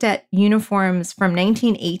I looked at uniforms from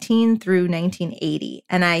 1918 through 1980,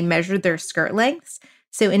 and I measured their skirt lengths.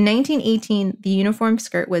 So in 1918, the uniform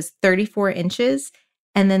skirt was 34 inches,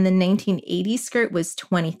 and then the 1980 skirt was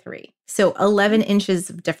 23. So 11 inches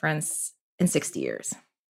of difference in 60 years.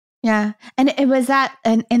 Yeah. And it was that,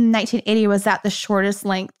 in 1980, was that the shortest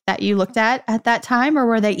length that you looked at that time, or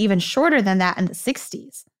were they even shorter than that in the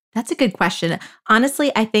 60s? That's a good question.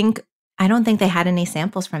 Honestly, I don't think they had any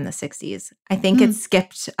samples from the 60s. I think it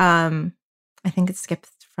skipped from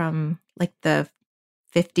like the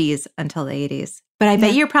 50s until the 80s. But I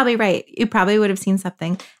bet you're probably right. You probably would have seen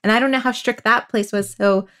something. And I don't know how strict that place was.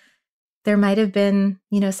 So there might have been,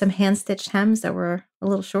 some hand-stitched hems that were a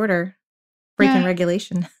little shorter, breaking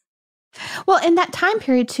regulation. Well, in that time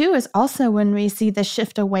period, too, is also when we see the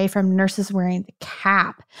shift away from nurses wearing the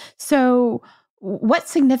cap. So what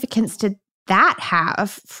significance did that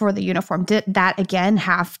have for the uniform? Did that, again,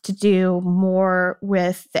 have to do more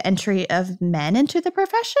with the entry of men into the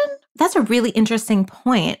profession? That's a really interesting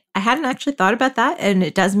point. I hadn't actually thought about that, and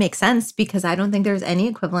it does make sense because I don't think there's any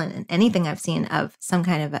equivalent in anything I've seen of some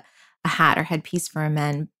kind of a hat or headpiece for a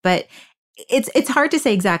man. But it's hard to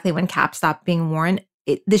say exactly when caps stopped being worn.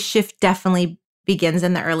 The shift definitely begins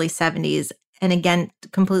in the early 70s, and again,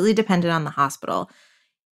 completely dependent on the hospital.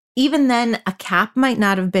 Even then, a cap might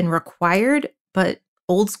not have been required, but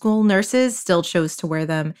old school nurses still chose to wear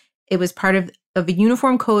them. It was part of a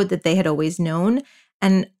uniform code that they had always known.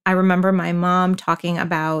 And I remember my mom talking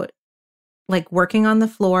about like working on the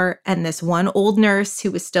floor and this one old nurse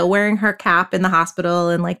who was still wearing her cap in the hospital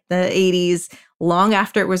in like the 80s, long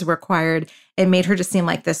after it was required. It made her just seem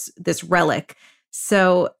like this relic.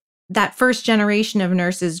 So that first generation of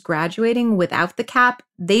nurses graduating without the cap,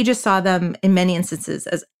 they just saw them in many instances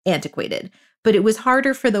as antiquated. But it was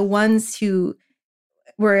harder for the ones who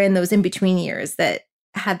were in those in-between years that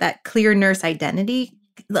had that clear nurse identity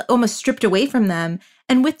almost stripped away from them.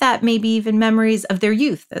 And with that, maybe even memories of their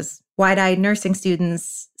youth as wide-eyed nursing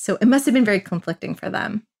students. So it must have been very conflicting for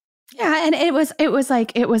them. Yeah, and it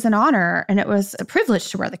was an honor and it was a privilege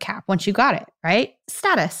to wear the cap once you got it, right?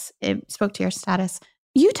 Status. It spoke to your status.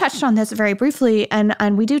 You touched on this very briefly,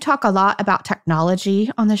 and we do talk a lot about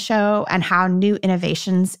technology on the show and how new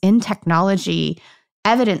innovations in technology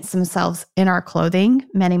evidence themselves in our clothing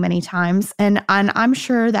many, many times. And I'm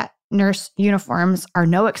sure that nurse uniforms are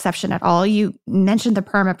no exception at all. You mentioned the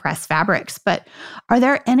permapress fabrics, but are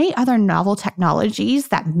there any other novel technologies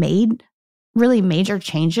that made really major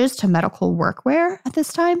changes to medical workwear at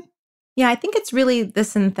this time? Yeah, I think it's really the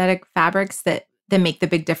synthetic fabrics that make the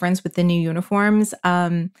big difference with the new uniforms.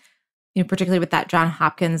 particularly with that John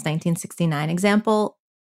Hopkins 1969 example.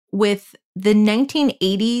 With the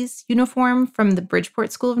 1980s uniform from the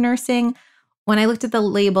Bridgeport School of Nursing, when I looked at the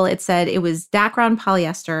label, it said it was Dacron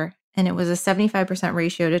polyester, and it was a 75%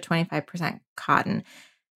 ratio to 25% cotton.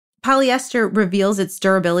 Polyester reveals its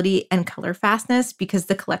durability and color fastness because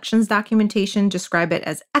the collections documentation describe it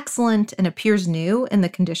as excellent and appears new in the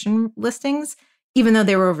condition listings, even though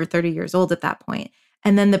they were over 30 years old at that point.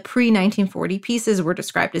 And then the pre-1940 pieces were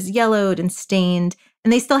described as yellowed and stained,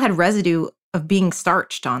 and they still had residue of being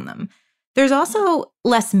starched on them. There's also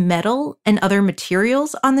less metal and other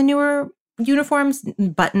materials on the newer uniforms.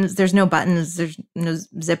 Buttons, there's no buttons, there's no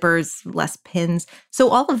zippers, less pins. So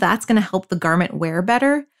all of that's going to help the garment wear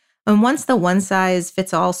better. And once the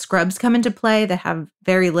one-size-fits-all scrubs come into play that have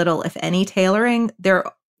very little, if any, tailoring, they're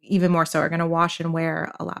even more so are going to wash and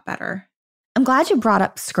wear a lot better. I'm glad you brought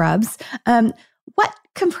up scrubs. What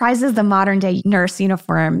comprises the modern-day nurse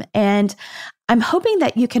uniform? And I'm hoping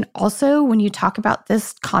that you can also, when you talk about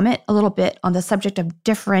this, comment a little bit on the subject of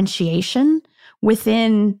differentiation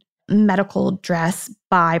within medical dress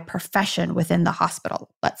by profession within the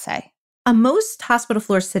hospital, let's say. On most hospital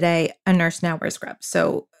floors today, a nurse now wears scrubs.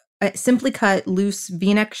 So a simply cut, loose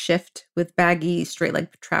V-neck shift with baggy, straight-leg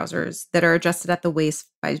trousers that are adjusted at the waist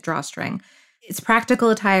by drawstring. It's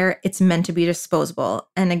practical attire. It's meant to be disposable.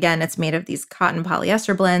 And again, it's made of these cotton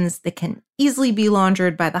polyester blends that can easily be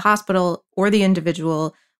laundered by the hospital or the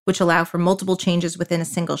individual, which allow for multiple changes within a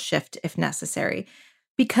single shift if necessary.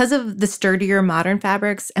 Because of the sturdier modern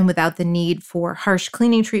fabrics and without the need for harsh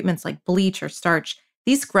cleaning treatments like bleach or starch,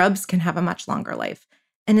 these scrubs can have a much longer life.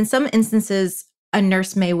 And in some instances, a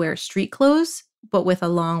nurse may wear street clothes, but with a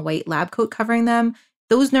long white lab coat covering them.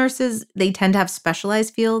 Those nurses, they tend to have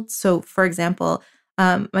specialized fields. So, for example,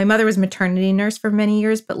 my mother was a maternity nurse for many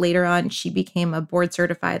years, but later on, she became a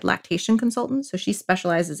board-certified lactation consultant. So she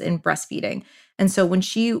specializes in breastfeeding. And so when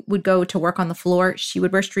she would go to work on the floor, she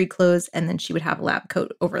would wear street clothes, and then she would have a lab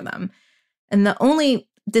coat over them. And the only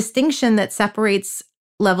distinction that separates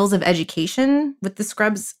levels of education with the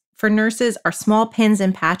scrubs for nurses are small pins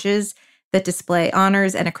and patches that display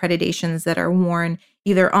honors and accreditations that are worn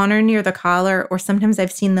either on or near the collar, or sometimes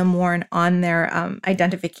I've seen them worn on their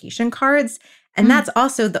identification cards. And that's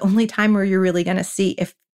also the only time where you're really going to see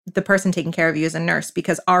if the person taking care of you is a nurse,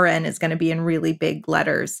 because RN is going to be in really big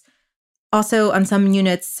letters. Also, on some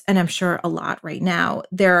units, and I'm sure a lot right now,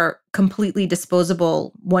 there are completely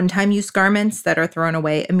disposable one-time use garments that are thrown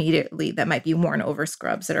away immediately that might be worn over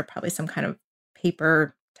scrubs that are probably some kind of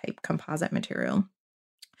paper-type composite material.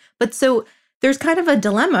 But so there's kind of a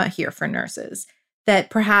dilemma here for nurses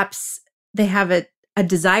that perhaps they have a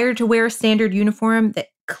desire to wear a standard uniform that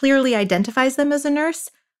clearly identifies them as a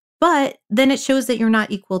nurse, but then it shows that you're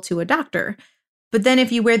not equal to a doctor. But then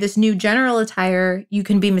if you wear this new general attire, you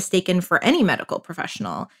can be mistaken for any medical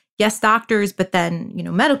professional. Yes, doctors, but then,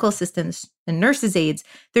 medical assistants and nurses' aides.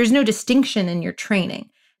 There's no distinction in your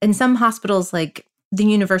training. In some hospitals, like the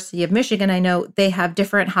University of Michigan, I know they have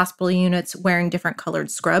different hospital units wearing different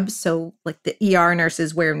colored scrubs. So like the ER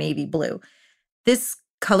nurses wear navy blue. This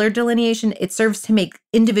color delineation, it serves to make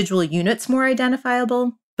individual units more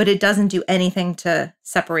identifiable, but it doesn't do anything to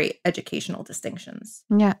separate educational distinctions.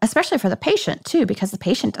 Yeah, especially for the patient too, because the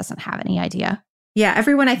patient doesn't have any idea. Yeah,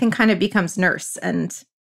 everyone I think kind of becomes nurse, and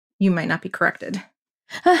you might not be corrected.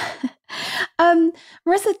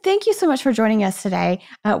 Marissa, thank you so much for joining us today.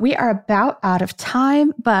 We are about out of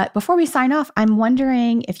time, but before we sign off, I'm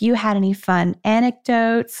wondering if you had any fun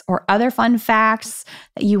anecdotes or other fun facts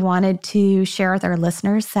that you wanted to share with our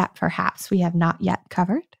listeners that perhaps we have not yet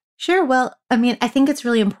covered. Sure. Well, I think it's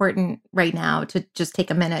really important right now to just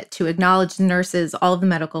take a minute to acknowledge the nurses, all of the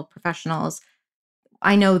medical professionals.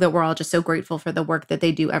 I know that we're all just so grateful for the work that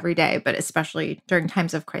they do every day, but especially during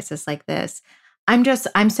times of crisis like this.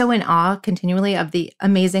 I'm so in awe continually of the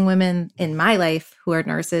amazing women in my life who are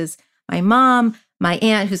nurses. My mom, my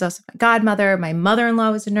aunt, who's also my godmother, my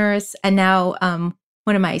mother-in-law was a nurse, and now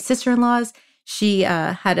one of my sister-in-laws, she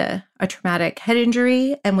had a traumatic head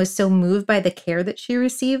injury and was so moved by the care that she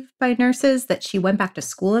received by nurses that she went back to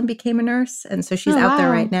school and became a nurse. And so she's out there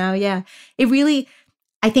right now. Yeah.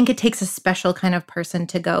 I think it takes a special kind of person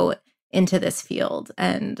to go into this field.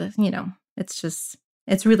 And,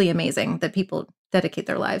 it's really amazing that people dedicate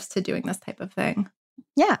their lives to doing this type of thing.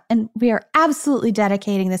 Yeah. And we are absolutely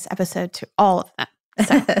dedicating this episode to all of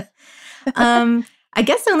them. So. I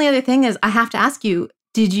guess the only other thing is I have to ask you,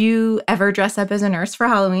 did you ever dress up as a nurse for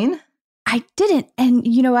Halloween? I didn't. And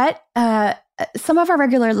you know what? some of our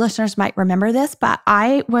regular listeners might remember this, but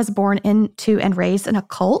I was born into and raised in a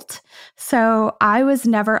cult. So I was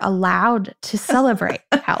never allowed to celebrate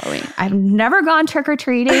Halloween. I've never gone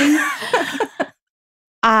trick-or-treating.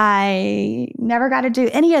 I never got to do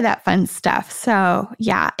any of that fun stuff. So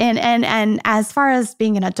yeah. And as far as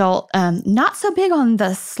being an adult, not so big on the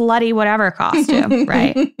slutty whatever costume,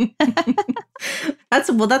 right? That's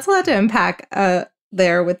a lot to unpack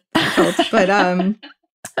there with cults. But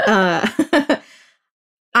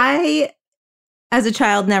I, as a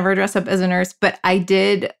child, never dressed up as a nurse, but I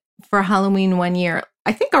did for Halloween one year.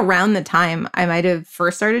 I think around the time I might have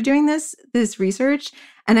first started doing this research.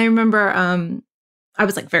 And I remember I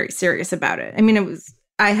was like very serious about it. I mean,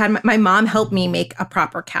 I had my mom help me make a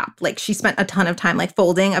proper cap. Like she spent a ton of time like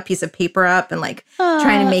folding a piece of paper up and like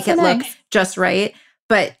trying to make it look just right.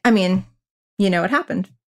 But I mean, you know what happened?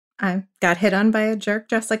 I got hit on by a jerk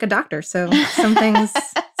dressed like a doctor. So some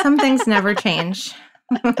things never change.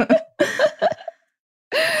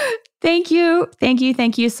 Thank you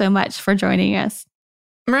so much for joining us.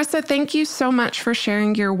 Marissa, thank you so much for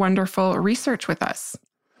sharing your wonderful research with us.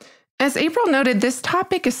 As April noted, this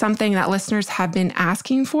topic is something that listeners have been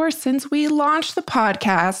asking for since we launched the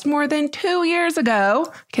podcast more than 2 years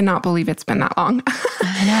ago. Cannot believe it's been that long.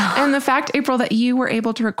 I know. And the fact, April, that you were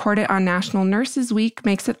able to record it on National Nurses Week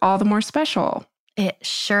makes it all the more special. It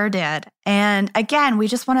sure did. And again, we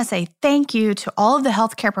just want to say thank you to all of the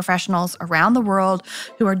healthcare professionals around the world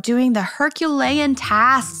who are doing the Herculean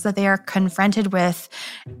tasks that they are confronted with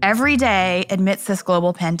every day amidst this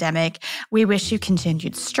global pandemic. We wish you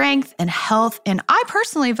continued strength and health. And I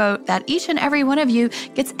personally vote that each and every one of you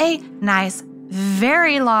gets a nice,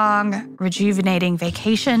 very long, rejuvenating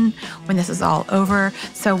vacation when this is all over.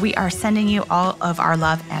 So we are sending you all of our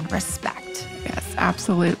love and respect. Yes,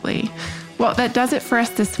 absolutely. Well, that does it for us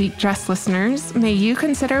this week, Dress listeners. May you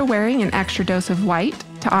consider wearing an extra dose of white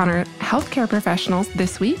to honor healthcare professionals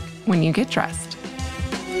this week when you get dressed.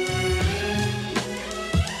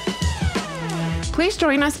 Please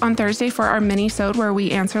join us on Thursday for our mini-sode where we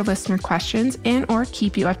answer listener questions and or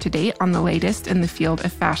keep you up to date on the latest in the field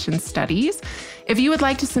of fashion studies. If you would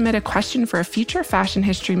like to submit a question for a future Fashion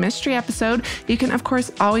History Mystery episode, you can, of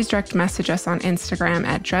course, always direct message us on Instagram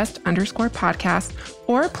at dressed_podcast,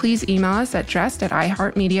 or please email us at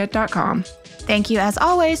dressed@iheartmedia.com. Thank you, as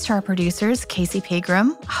always, to our producers, Casey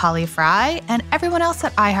Pegram, Holly Fry, and everyone else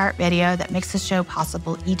at iHeartRadio that makes this show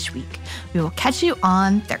possible each week. We will catch you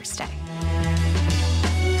on Thursday.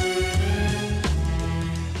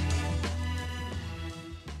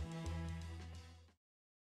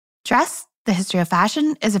 Dress, the History of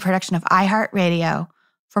Fashion is a production of iHeartRadio.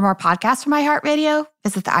 For more podcasts from iHeartRadio,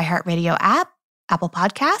 visit the iHeartRadio app, Apple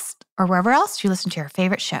Podcasts, or wherever else you listen to your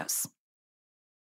favorite shows.